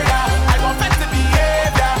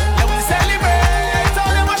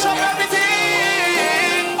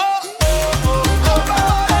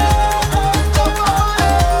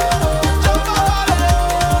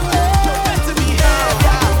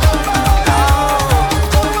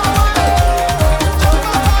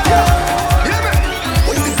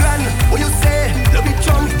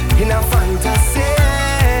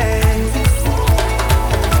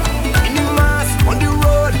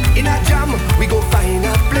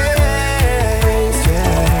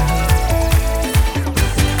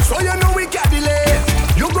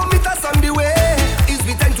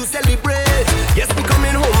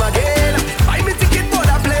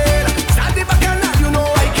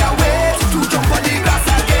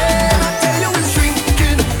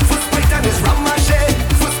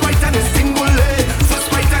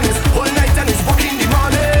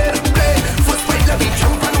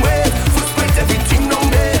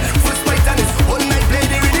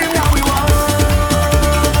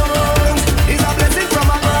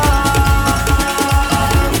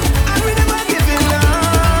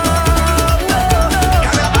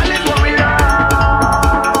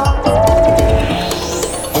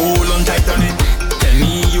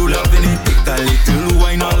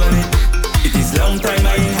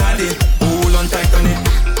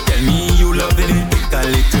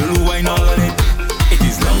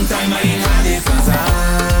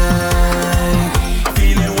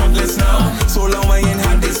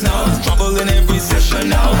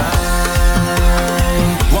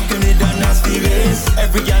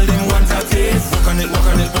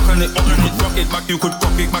 you could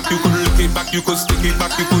cock it back, you could lick it back, you could stick it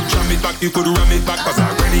back, you could jam it back, you could ram it back. Cause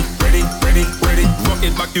I'm ready. Rock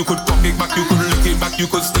it back, you could cock it back, you could lick it back, you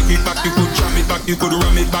could stick it back, you could jam it back, you could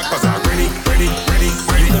ram it back. Cause I'm ready.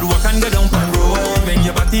 You could walk and go down and roll when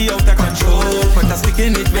your body out of control. Put a stick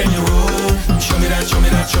in it when you roll. Show me that.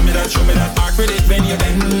 Arc with it when you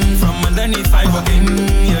bend. From underneath 5 again,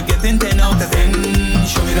 you're getting 10 out of 10.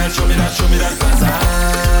 Show me that. Cause I'm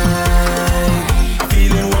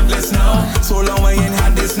feeling worthless now. So long I ain't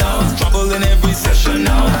had this now. Trouble in every session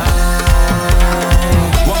now.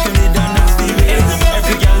 Walking me down nasty ways.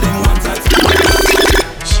 Every girl them wants that.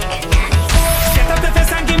 Set up the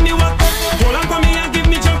face and give me what. Hold on for me and give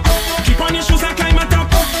me jump. Keep on your shoes and climb on top.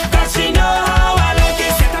 Cause she know how I like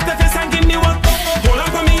it. Set up the face and give me what. Hold on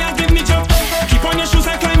for me and give me jump. Keep on your shoes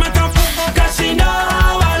and climb on top. Cause she know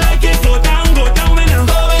how I like it. Go down when I'm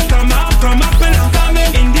going. Come up when I'm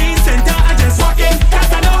coming. In the center I just walk in.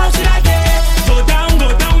 Cause I know how she like it. Go down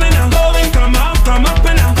when I'm going. Come up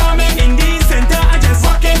when I'm coming. In the center I just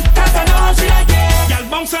walk in. Cause I know how she like it. Y'all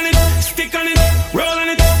bounce on it, stick on it, roll on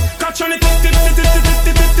it, catch on it,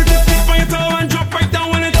 tip on your toe and drop right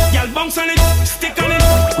down on it. Y'all bounce on it, stick on it,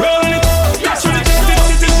 roll on it, catch on it, tip on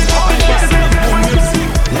your toe.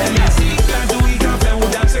 Let me see, can do it, can play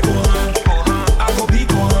with that, say go on. I go beat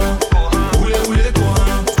go on, will go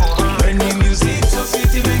on. When the music so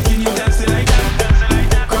sweet, it making you dance like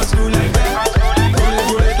that, cross through like that,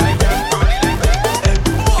 roll it like that.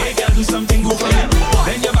 Hey girl, do something good for me.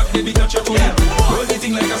 Then your back, baby, touch your toe. Roll the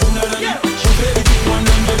thing like a tsunami. She play the thing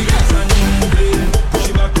 100 gas and push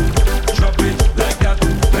it back, drop it like that.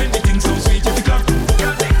 When the thing so sweet, if you clap.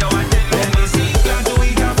 Let me see, can do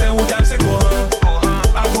it, can play with that, say go on.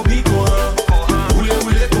 I go beat go on, will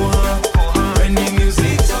it go on. When the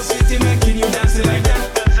music so sweet, it making you dance like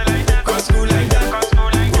that, cross through like that,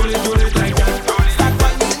 roll it like that. Start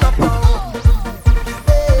winding up now.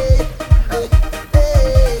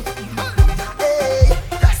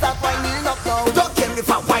 Start winding up now. Don't care if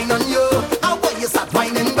I whine on you. I want you start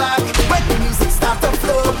whining back. When the music start to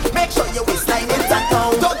flow, make sure your waistline intact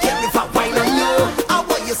now. Don't care if I whine on you. I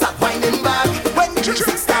want you start whining back. When the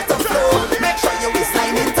music start to flow, make sure your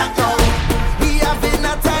waistline intact now. We having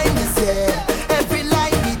a time this year. Every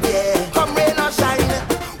line we there. Come rain or shine,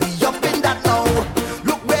 we up in that now.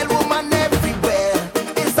 Look well, woman everywhere.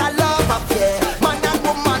 It's a love affair. Man and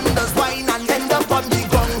woman does wine and end up on the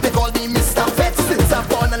ground. They call me Mr. Fett. Since I'm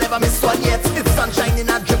born, I never miss one yet. It's sunshine in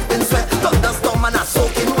a dripping sweat. Thunderstorm and a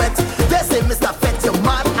soaking wet. They say Mr. Fett, you're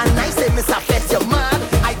mad. And I say Mr. Fett, you're mad.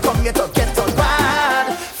 I come here to get on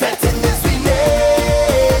bad. Fetting is we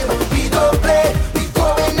name. We don't play. We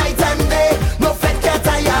go in night and day. No fett get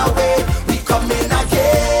our way. We come in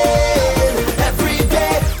again. Every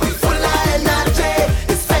day. We full of energy.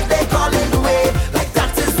 It's fett they calling the way. Like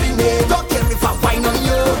that is we name. Don't care if I whine on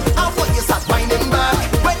you. I want you start whining back.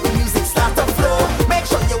 When the music start to flow, make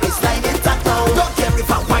sure your waistline intact now. Don't care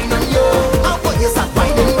if I whine on you. I want you start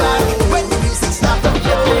whining back. When the music start to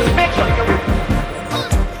flow, make sure your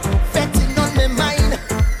fetting on my mind.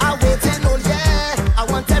 I waiting all year. I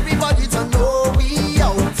want everybody to know we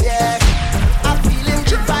out here. I'm feeling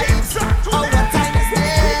the vibes. Our time is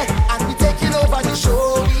there, and we taking over the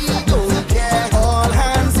show. We don't care. All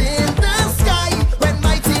hands in the sky when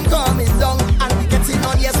my team coming down, and we getting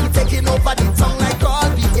on. Yes, we taking over the town like all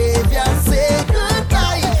behavior. Say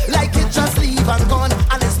goodbye, like it just leave and gone,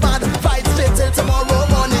 and it's mad. Fight straight till tomorrow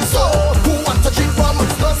morning. So who want to drink rum?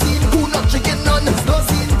 No scene. Who not drinking none? No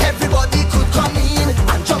scene. Everybody could come in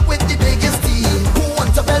and jump with the biggest team. Who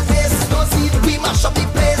want to bell bass? No scene. We mash up the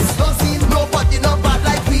place. No scene. Nobody not bad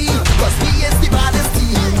like we, cause we is the baddest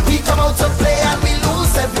team. We come out to play and we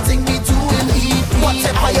lose everything we do in EP.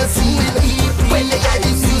 Whatever you see in EP, when they hear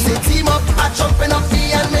the music team up, I jumping up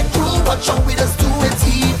me and make crew. Watch out with us do it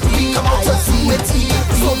EP. We come out to see it EP.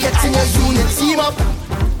 So get in your unit, team up.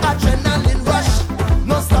 Adrenaline rush,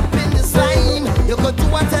 no stopping this line. You could do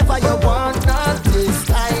whatever you want, not this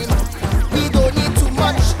time. We don't need too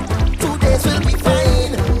much. 2 days will be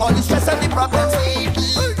fine. All the stress and the problems we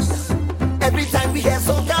ease. Every time we hear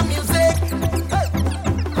soca music,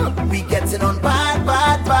 we getting on bad.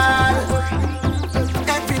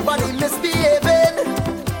 Everybody misbehaving.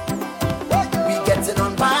 We getting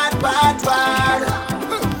on bad.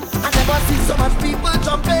 I never see so much people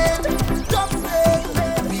jumping.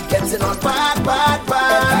 We getting on bad.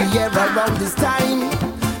 Every year around this time,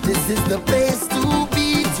 this is the place to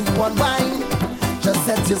be, to unwind. Just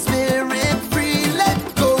set your spirit free, let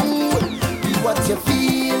go. Be what you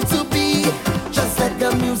feel to be. Just let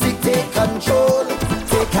the music take control.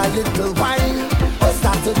 Take a little wine, or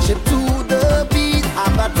start to chip to the beat.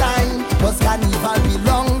 Have a time, 'cause carnival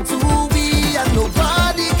belong to we, and no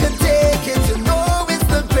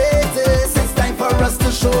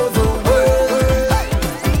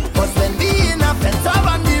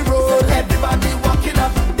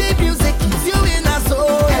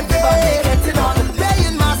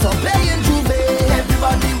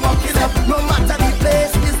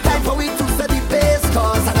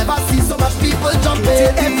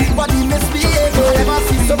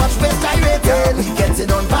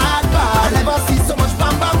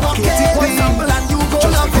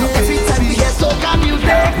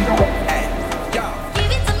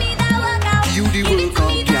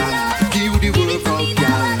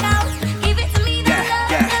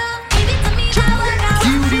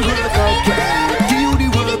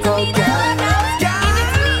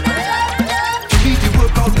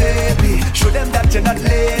but you're not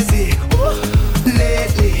lazy.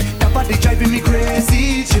 Lately, that body driving me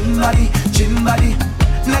crazy. Gym body,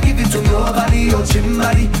 not give it to nobody. Oh, gym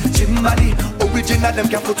body, original them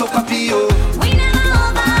can't photocopy. Oh, we never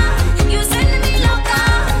over, you sending me loca.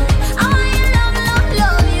 I want your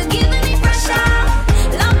love, you giving me pressure.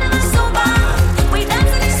 Love never sober, we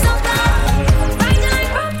dancing in soca. Right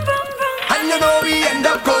like rum, rum, rum. And you know we end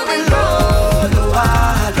up going low, lower,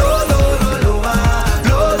 low, low, low, lower,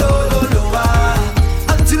 low, low, low, lower,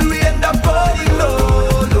 until we end up going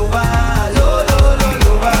low, lower, low, low, low,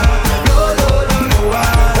 lower, low, low, low, lower,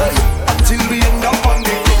 until we end up on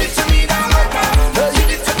the give it to me that love,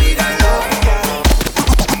 give it to me that love.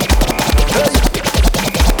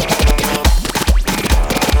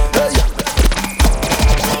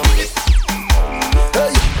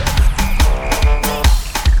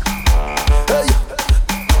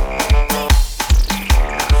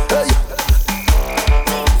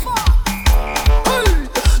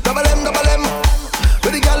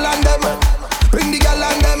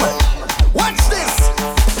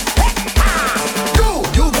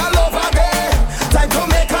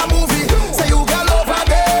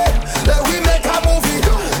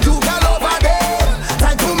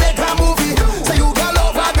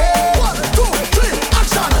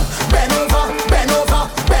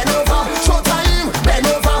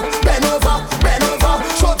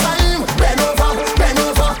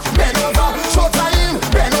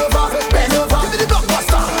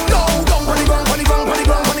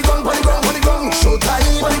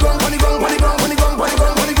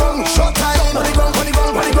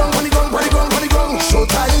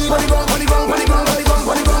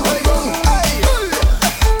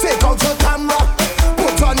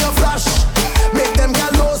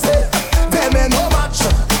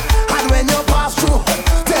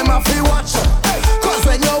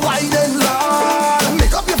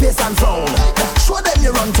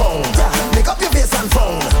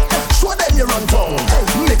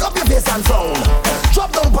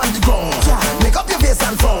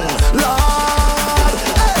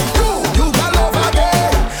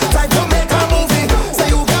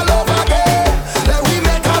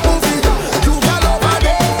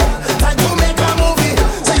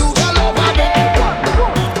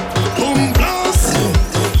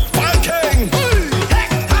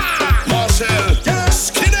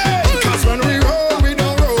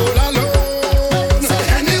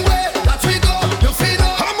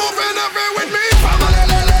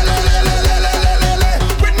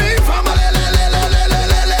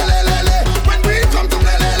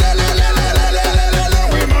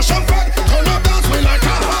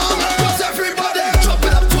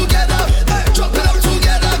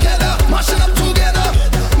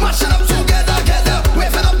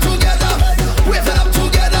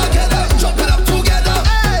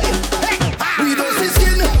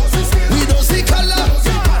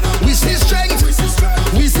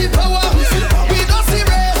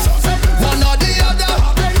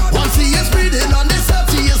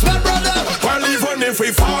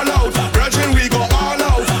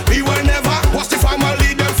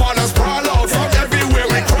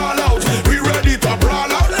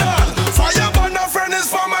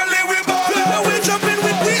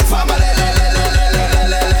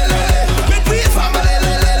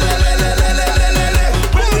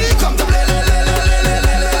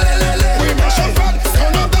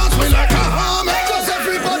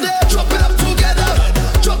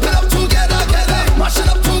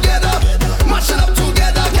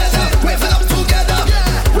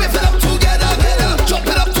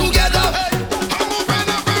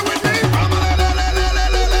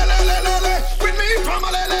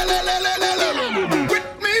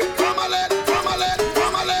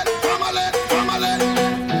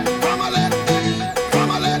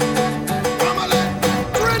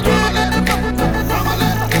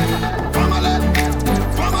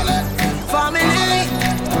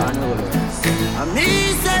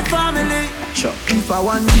 If I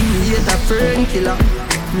want to hate a fern killer,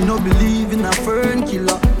 me no believe in a fern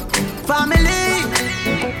killer. Family,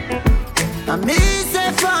 and me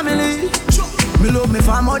say family. Me love me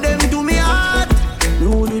family, them to me heart. Me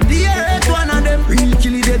would do the hate one of them. Real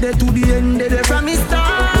kill it dead to the end, dead from me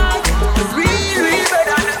start. Real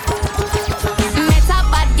better than. Met a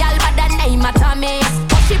bad gal, but the name at me.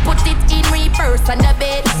 But she put it in reverse on the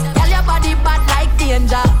bed. Girl, your body bad like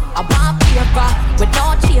danger. A bomb paper with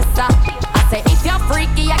no chaser. I say if you're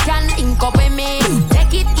freaky, you can link up with me.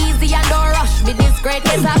 Take it easy and don't rush me. This great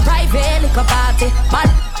is a private little party.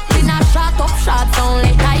 But in a shot up shots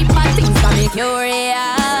only type of things that me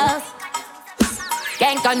curious.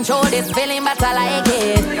 Can't control this feeling, but I like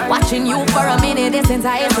it. Watching you for a minute, it's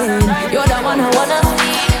enticing. You're the one I wanna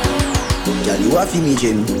see. Girl, you a fi me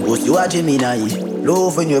gem, host you a Gemini.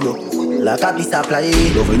 Love when you broke, like a piece apply.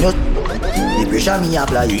 Love when you the pressure me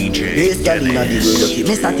apply. This girl inna the world, you keep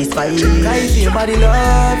me satisfied. Cry for your body,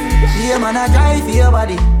 love. Yeah, man, I cry for your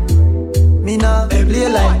body. Me nah play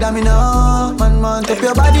like that, me nah. Man, top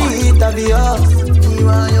your body, it a be yours. Me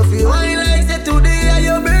want you feel why like say today are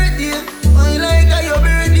your birthday. Why like are your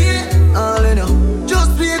birthday? All you know,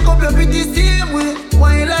 just wake up your pretty same way.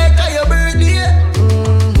 Why like are your birthday?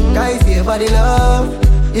 Cry for your body, love.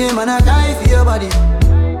 Yeah, man, I cry for your body.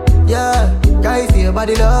 Yeah, cry for your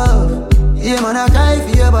body, love. Yeah, man, I cry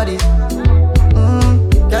for your body.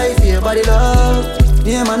 Cry for your body, love.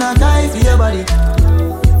 Yeah, man, I cry for your body.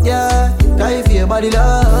 Yeah, cry for your body,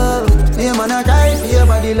 love. Yeah, man, I cry for your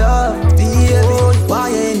body, love. Baby,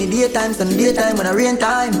 why any daytime, sun daytime, when I rain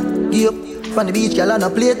time. Get up from the beach, girl, on a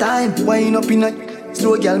playtime. Wind up in a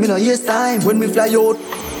slow, girl, me no waste time. When me fly out,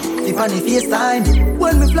 if I need FaceTime.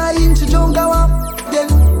 When me fly in, she don't go up. Then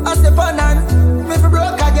I step on her, me fi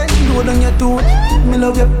broke again. Load on your toe, me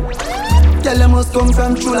love you. Girl, you must come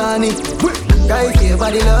from Chulani. Cry for your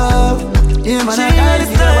body, love. Yeah, man, I cry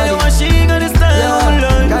for your body. She got the style,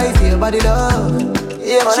 yeah, cry for your body, love.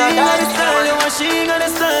 Yeah, man, she got the style, she got the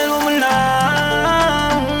style, woman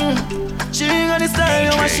love. She got the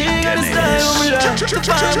style, she got the style, woman love. The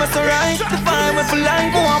vibe was alright, the vibe was polite.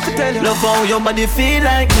 I want to tell you, love how your body feel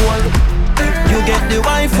like gold. You get the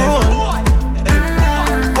wife roll,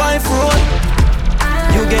 wife roll.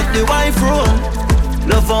 You get the wife roll.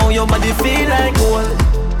 Love how your body feel like gold.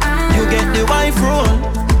 You get the wife roll,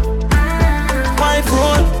 wife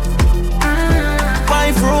roll,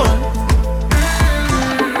 wife roll.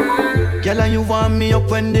 Girl, and you want me up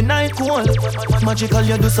when the night cold. Magical,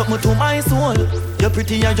 you do something to my soul. You're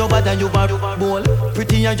pretty and you're bad and you are bold.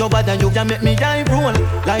 Pretty and you're bad and you can make me eye roll.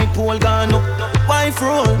 Light pole gone up, wife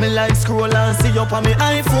roll. Me like scroll and see up on me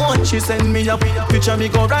iPhone. She send me a picture, me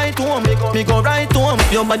go right home. Me go right home.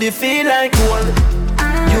 Your body feel like gold.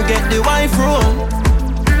 You get the wife roll,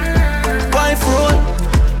 wife roll.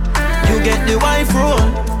 You get the wife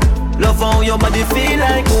roll. Love how your body feel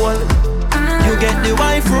like gold. You get the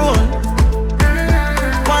wife roll.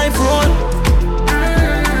 Wife roll,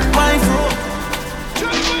 wife roll.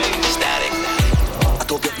 Static. I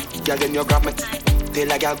told you, girl, then you grab me.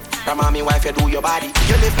 Tell a girl, grandma, me wife, you do your body.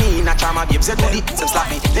 You leave me in a charm, babes, you do the some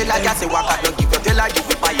slappy. Tell a girl, say walk out, don't give you. Tell her you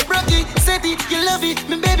will buy it. Rocky, said it, you love it,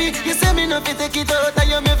 me baby. You say me nothing, take it out, and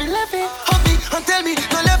you maybe love it. Hug me and tell me,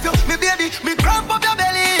 no left you, me baby. Me cramp up your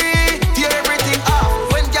belly. Tear everything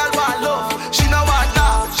off. When girl want love, she no want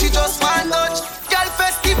love. She just want touch. Girl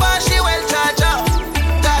festival, she well charge up.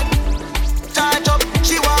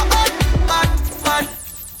 She want hot, hot, hot,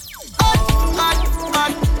 hot, hot,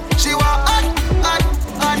 hot. She want hot, hot,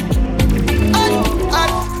 hot, hot,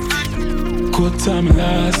 hot. Cut time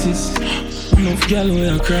losses. Enough gal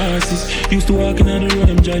wear crosses. Used to walk in on the road,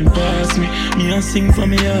 them driving past me. Me and sing for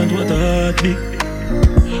me heart, what a heartbeat.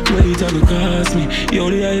 Wait, I go cost me. Yo,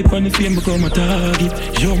 the hype and the fame become a target.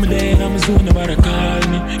 Yo, me dead, I'm a zone, nobody call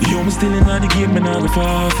me. Yo, me still in the game, and I go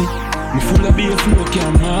forfeit. Me full of beer flow,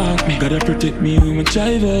 can't mark me. Gotta protect me with my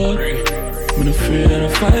driver. I'm afraid that I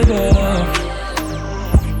fight up.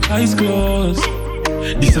 Eyes closed.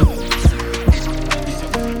 This up.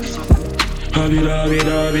 Hobby,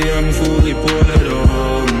 I'm fully pulled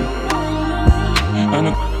on. And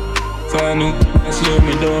I find no slow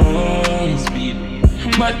me down.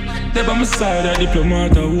 But they by my side, a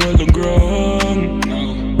diplomat, I hold the ground.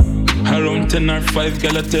 Around 10 or 5,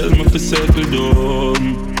 girl, I tell me to settle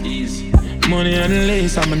down. Money and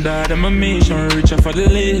lace, I'm a dad, I'm a mission, richer for the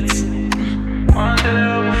lids.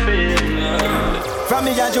 From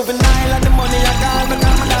me a juvenile and the money I got, but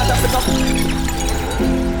I'm a dad, I pick up.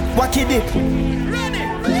 Wacky dip.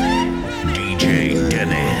 DJ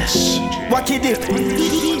Dennis. Wacky dip.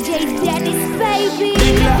 DJ Dennis, baby.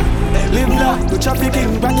 Big la, live la, do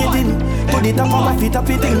trafficking, back it in. Put it up on my feet, up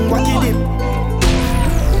it in, wacky dip.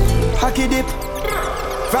 Hacky dip.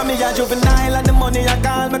 From me a juvenile and the money I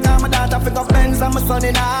got, but I'm a daughter pick up Benz and my son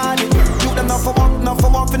in Hardy. You them not for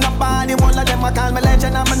work in the body. One of them I call me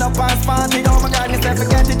legend, I'm a pass party. Oh my God, me say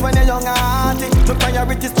forget it when you're young and hearty. My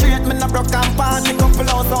priorities straight, me not broke and party. Couple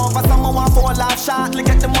hours over, someone want for a laugh shortly.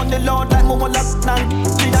 Get the money load like me will lock down.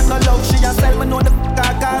 She has no love, she has sell me know the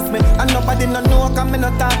f*** cost me. And nobody no know, cause me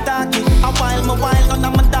not talky. A while, me wild, none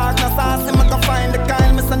of my darkness saucy. Me go find the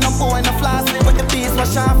kind, me say no boy, no flossy. When the beast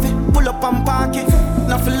was sharpy, pull up and park it.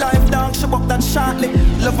 Not for life, dog, she up that shortly.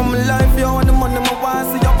 Love of my life, yo, and the money my want.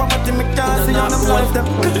 See your poverty, me can't see on the life, them.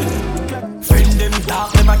 Friend them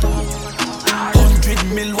talk, them a 100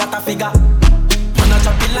 10 mil, what a figure. Man a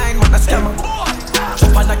choppy line, man a scammer.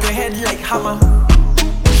 Chop on your head like hammer.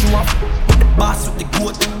 Show up with the boss with the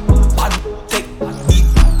goat. Bad take deep.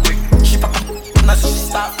 She pack up and as she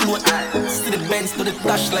start float. See the Benz to the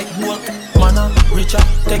dash like bolt. Man a richer,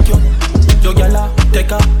 take you. Yo gyal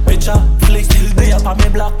take a picture. Flick still there pa me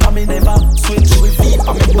block, pa me never switch. With feet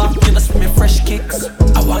pa me back, you know see me fresh kicks.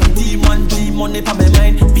 I want D1 G money pa me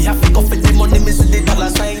mind. Be happy go for the money, me see the dollar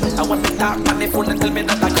sign. I want the talk on the phone and tell me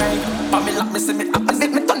that I cry. Pa me lock me see me up,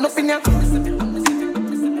 me turn up in ya.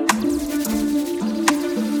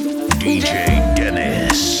 DJ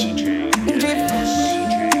Dennis.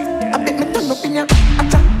 I bet me turn up in ya.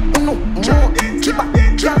 Acha, uno, more, keep up,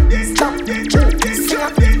 can't stop, sing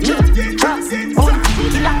up, tracks, on,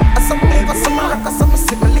 killer. I some over, some rock, I some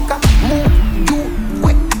sip my liquor. Move, you,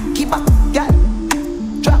 quick, keep up, girl.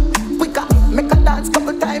 Drop, quicker, make a dance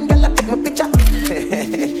couple times, girl. I take my picture. I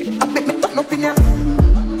bet me turn up in ya.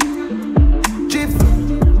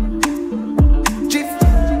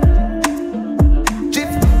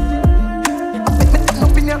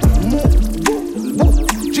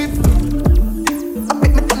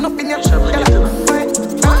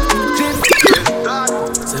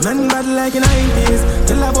 Like in 90s,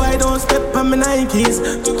 tell a boy don't step on my Nikes.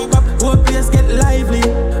 Cook up, whole place get lively.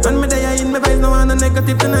 And me there in my vibes, no one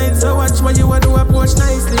negative tonight. So watch what you a do, approach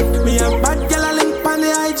nicely. Me a bad girl a link on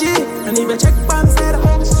the IG, and even check pan said,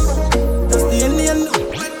 that's the Indian.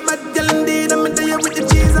 Bad girl indeed, and me there with the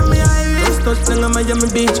cheese and me Irish. Just touch down on Miami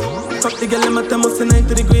Beach. Fuck the girl in my time,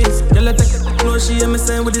 90 degrees. Girl I take the clothes, she and me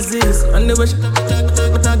sign with disease. And the way she me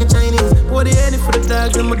talking Chinese. Pour the head for the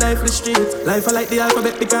dogs, and me die for the streets. Life I like the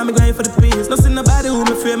alphabet because me going for the peace. No see nobody who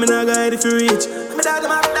me fear, me not go hide if you reach. Me dog,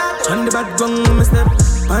 I'm dog. And the bad gun, me step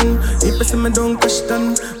on. If I see me don't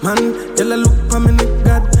question, man. Girl I look for me,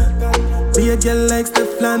 God. Be a girl like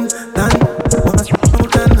Stefan, Dan.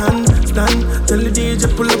 Out and hand, stand. Tell the DJ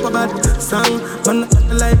pull up a bad song. Man,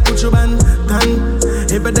 like put your band, Dan.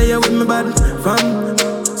 Every day with me bad fam.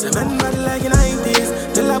 Say men bad like in 90s.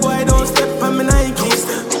 Tell a boy don't step on me Nikes.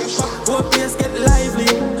 Whole place get lively.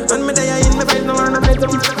 And me there in my vibes, no one make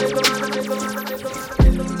them.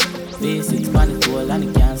 Basics, panic, cold and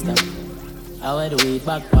it can't stop. I wear the weight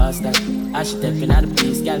back past that. As she stepping out the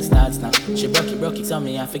place, girl starts now. She broke it, so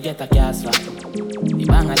me I forget a cast flat. The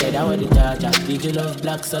banger dead, I wear the charger. DJ love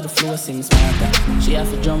black, so the flow sing smarter. She have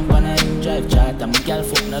to jump on her drive charter. My girl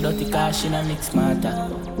fuck no dirty car, she no mix smarter.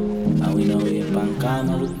 And we know we pan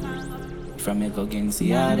Kamaru. From Echo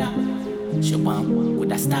Gensiada. She want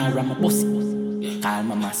with a star on my pussy. Call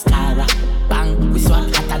my mascara. Bang, we swap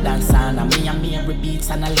hotter than sauna. Me and Mary beats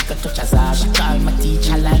and a little touch of Zara. She call my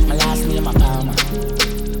teacher like my last name, my palmer.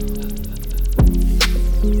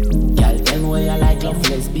 Girl, tell me where you like love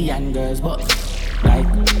lesbian girls, but like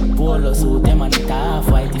polo suit, them and it half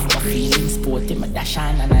white. If my feelings sporty, my dash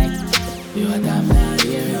on a night. You a damn not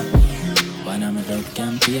hear you. One of my dog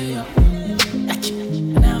can't hear you. Touch it,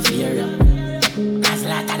 and I fear you. That's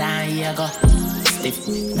later than here go. Stiff,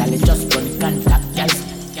 tell it just run contact, girls.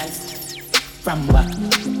 From back,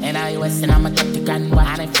 and I was in I'm a 30 grand one.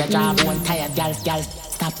 And if your job won't tired, girls,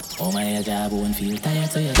 stop. Oh my, your job won't feel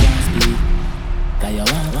tired, so you can't speak. Cause you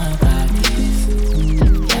want parties.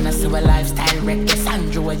 Can I see a lifestyle reckless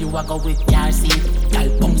Andrew where you a go with your seat? Girl,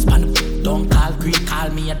 bounce pan, don't call Greek,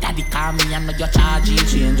 call me your daddy, call me, I know you're charging.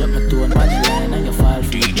 Change up my tone, body line, and you fall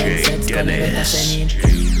free. DJ Dennis.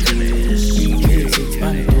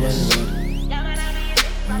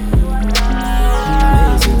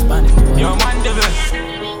 Yo, man, devil.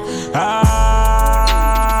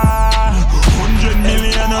 100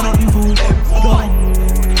 million or nothing fool.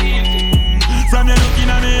 From you looking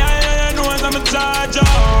at me, I know I'm a charger.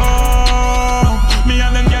 Me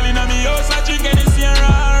and them girl in me house, I drink anything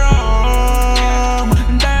around.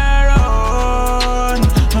 They're on.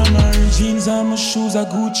 And my jeans and my shoes are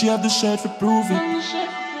Gucci, have the shirt for prove it.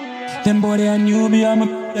 Them body a newbie, I'm a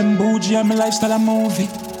them bougie, I'm a lifestyle a movie.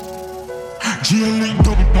 G-Link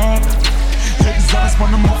double pop, exhaust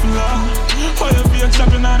on the muffler. All your feet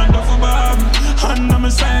chopping on a duffel bag. And I'm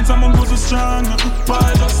a science, I'm a go so strong.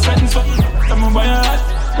 Paul just setting something, I'm a buy a hat.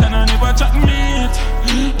 Then I never chat meat.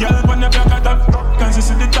 Girl on the back of that, can you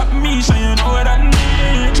see the top me, so you know what I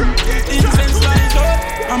need. Incense light up,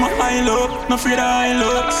 I'm a high low, no afraid of high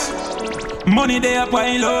looks. Money they a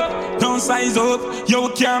pile up, don't size up, yo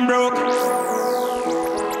can't broke.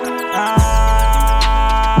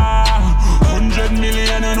 100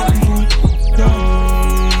 million and nothing food.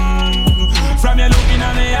 From you looking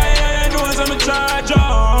at me, I know I'm a charger.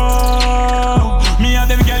 Me and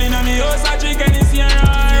them girl in me house, I drink anything around.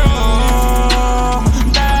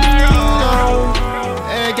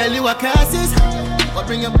 Hey girl, you a crisis.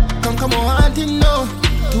 bring up, come on, wanting now.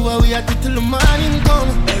 Two hours we at it till the morning come.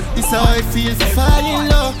 This how it feels to fall in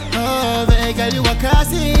love. Oh, baby girl, you a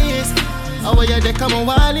crosses. How are you there, come on,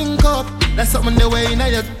 walling cup. That's something the way now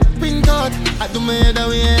you pin cut. I do me the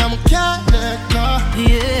way I'm can't let go.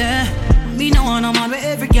 Yeah, me no want a man with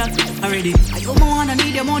every girl already. I don't wanna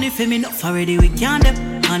need your money for me enough already. We can't them,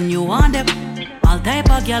 and you want them. All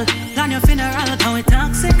type of girl, plan your funeral, how we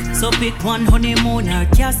toxic. So pick one honeymoon or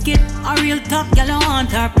casket. A real top girl, you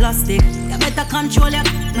want her plastic. You better control your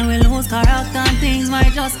no we lose character and things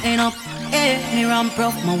might just end up. Hey, me ramp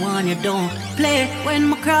rough, my one you don't play. When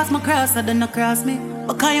my cross, I don't cross me.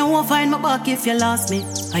 Because you won't find my back if you lost me.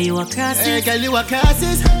 Are you a crosses? Hey girl, you a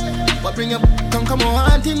crosses. But bring up, come on,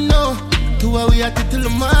 wanting now. 2 hours we at it till the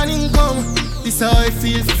morning come. This how it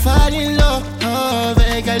feels to fall in love. Oh,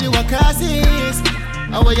 baby girl, you a crosses.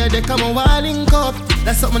 How are you there, come on, walling cup.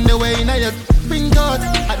 That's something the way now you pin cut.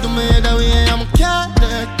 I do me the way I'm can't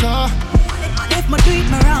let go. If me do it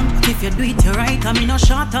me wrong, but if you do it you right, I mean no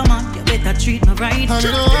shorter man, you better treat me right. I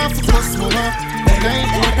mean no want to cuss me up.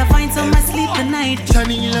 You better find some sleep tonight.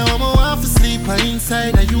 Chanila, I'm want to sleep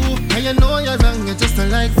inside of you. And you know you're wrong, you just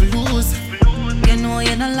don't like to lose. You know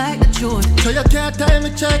you don't like the truth. So you can't tie me,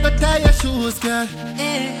 try to tie your shoes, girl.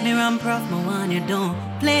 Hey, me ramp rough, my one you don't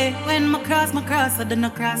play. When my cross, I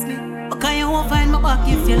don't cross me. Because you won't find my back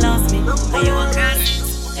if you lost me. Are you a cross?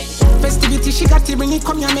 Festivity, she got to bring it,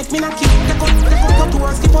 come here, make me knock it. Go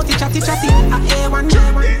towards the party, chatty. A A1,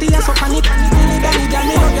 tears up on it.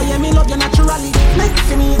 Me love you naturally. Make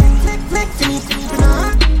for me,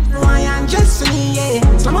 why I'm just for me,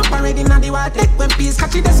 yeah. Slam up already, now the water, take when peace,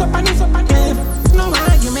 catch it, that's up on it. No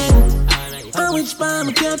argument. On which part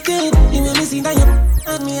me can't take. You will see that you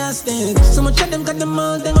at me a stage. So much of them got them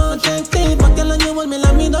all checked it. But tell you hold me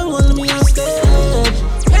like me, don't hold me on stage.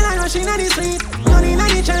 Girl, I rushing on the street, money in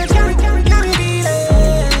the church, carry feel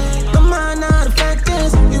it. Come on, now the fact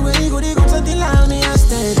is, you really good until I me a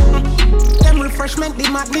stage. Them refreshment, the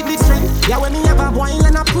magnet, the strength. Yeah, when me have a boil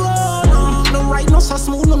and a pro, no right, no so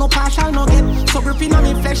smooth, no partial, no get. So gripping on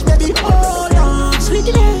me flesh, baby, hold on.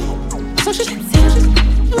 Sweetie, so she's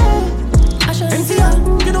and see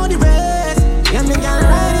you know the rest. Yeah, me can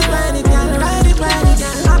ride it, girl.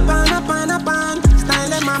 Up on. Style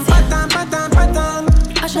them and pattern.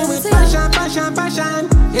 Passion.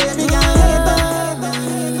 Yeah, me can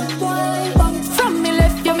From me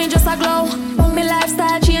left, you me just a glow. Me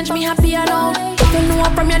lifestyle change, me happy alone. If you know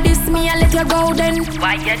from your diss me, I let you go then.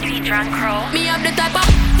 Why you do drunk crow? Me have the type of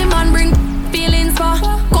man bring feelings for.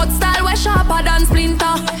 Cut style way sharper than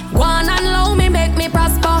splinter. Go on and low me, make me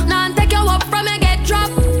prosper. Now take you up from you get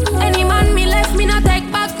dropped. Any man me left, me no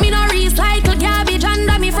take back. Me no recycle garbage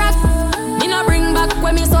under me frock. Me no bring back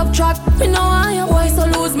when me subtract. Me no want your boy so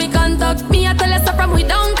lose me contact. Me a tell you so from we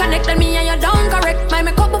don't connect and me and you don't correct. My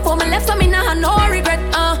make up before me left so me nah have no regret.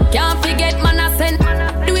 Can't forget man I sent.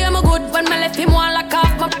 The way me good when me left him one lock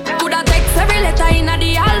off. My coulda text every letter in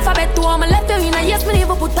the alphabet. To me left you in a yes me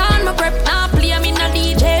never put on my prep. Now play me no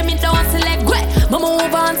DJ me don't select. Me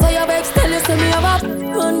move on so your vex tell you say me have up.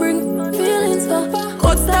 Man bring feelings for.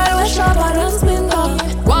 Cut style way sharper than splinter.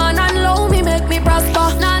 Go on and low me make me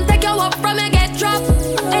prosper. Now take you up from me get dropped.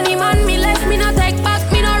 Any man me left me no take back.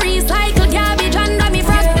 Me no recycle garbage under me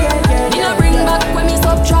frack. Me no bring back when me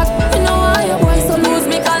subtract. Me know why your boy so lose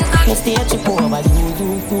me contact. Me stay chip over you.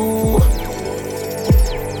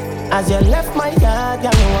 As you left my yard,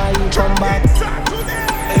 you know why you come back.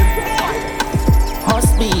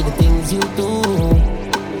 Must be the things you do.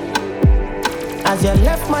 As you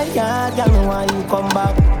left my yard, you know why you come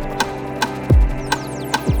back.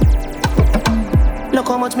 Look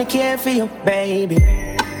how much me care for you, baby.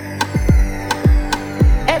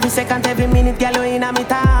 Every second, every minute, girl, you in my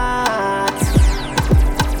thoughts.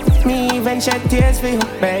 Me even shed tears for you,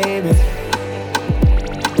 baby.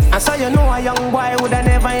 And so you know a young boy woulda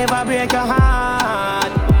never ever break your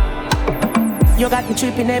heart. You got me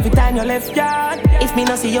tripping every time you left yard. If me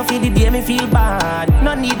no see you feel the day, me feel bad.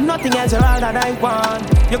 No need nothing else, you're all that I want.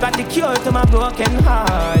 You got the cure to my broken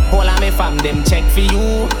heart. All of me fam, them check for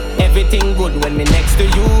you. Everything good when me next to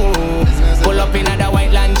you. Pull up in the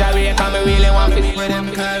white lingerie, cause me really want to. Where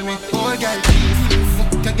them call me, oh girl, please.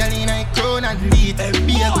 Fuck a girl in a crown and lead.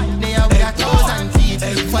 Be a good day with 1,000 feet.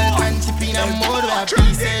 Falcon chip in a mode with a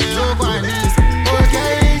piece. Oh, go on knees. Oh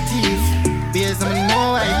girl, thief. Based on me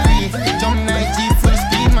know I agree. Jump night Jeep, full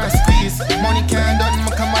speed, my squeeze. Money can't done,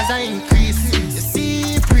 my come as I increase. You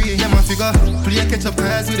see, pre, yeah, my figure. Play catch up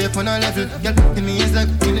cars with it on a level. Girl, in me is like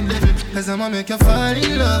with the devil. Cause I'ma make you fall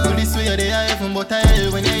in love. With this way you're there, heaven, but I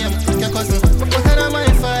hell when I am your cousin. But I don't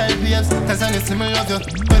mind 5 years. Cause honestly, me love you.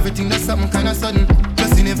 Everything that's something kinda sudden.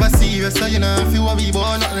 Plus We never serious, so you know if you worry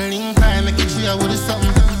about nothing, link time, make it sure with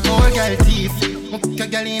something. More girl teeth, muck a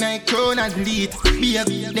girl in a crown and lead. Be a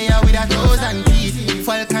there with a toes and teeth.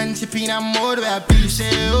 Falcon chip in a mode where I beef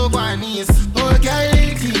share over and knees. More girl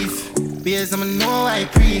teeth, beers I'ma know I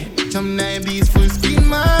pre. Jump night beats full screen,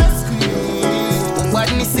 my screen.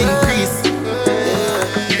 Badness increase.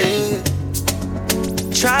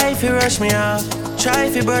 Try if you rush me off, try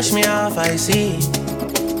if you brush me off, I see.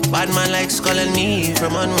 Bad man like Skull and me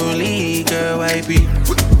from unruly. Girl, why be?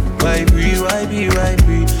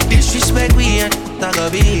 Disrespect we ain't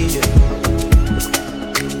taga be.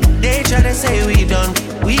 They try to say we done,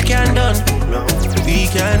 we can done. We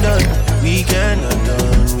can done, we cannot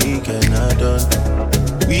done, we cannot done.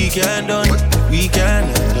 We can done, we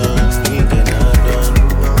cannot done, we cannot done.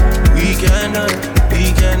 We can done,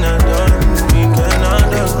 we cannot done, we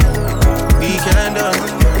cannot done. We can done,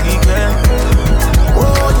 we can.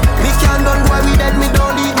 Oh, we can done, boy, we dead, me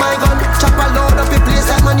don't need my gun. Chop a load up a place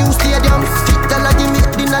like my new stadium. Fit tell her give me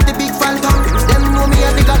dinner the big phantom. Them know me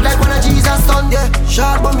heavy, got like one of Jesus' son. Yeah,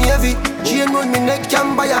 sharp but me heavy. Chain round me neck,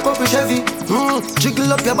 can buy a couple Chevy.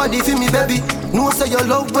 Jiggle up your body for me, baby. No say you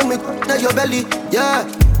love when me to your belly. Yeah,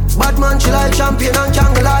 bad man chill like champion and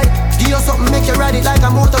can't lie. Give you something, make you ride it like a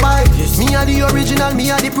motorbike. Me are the original, me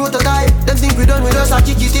are the prototype. Them think we done with us, I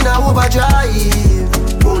kick it in a overdrive.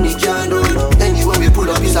 Money can't do it. Anywhere we pull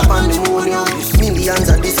up is a pandemonium. Millions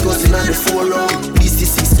are discussing on the forum. This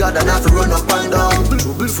is 6 God and have to run up and down.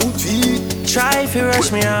 Trouble foot feet. Try if you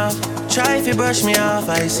rush me off, try if you brush me off,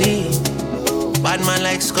 I see. Bad man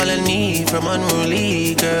like Skull and me from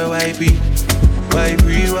unruly. Girl, why be?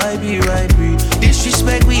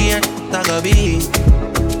 Disrespect we ain't taga be.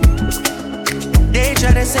 They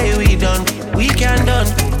try to say we done, we can done.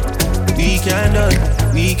 We can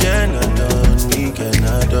done, we cannot done.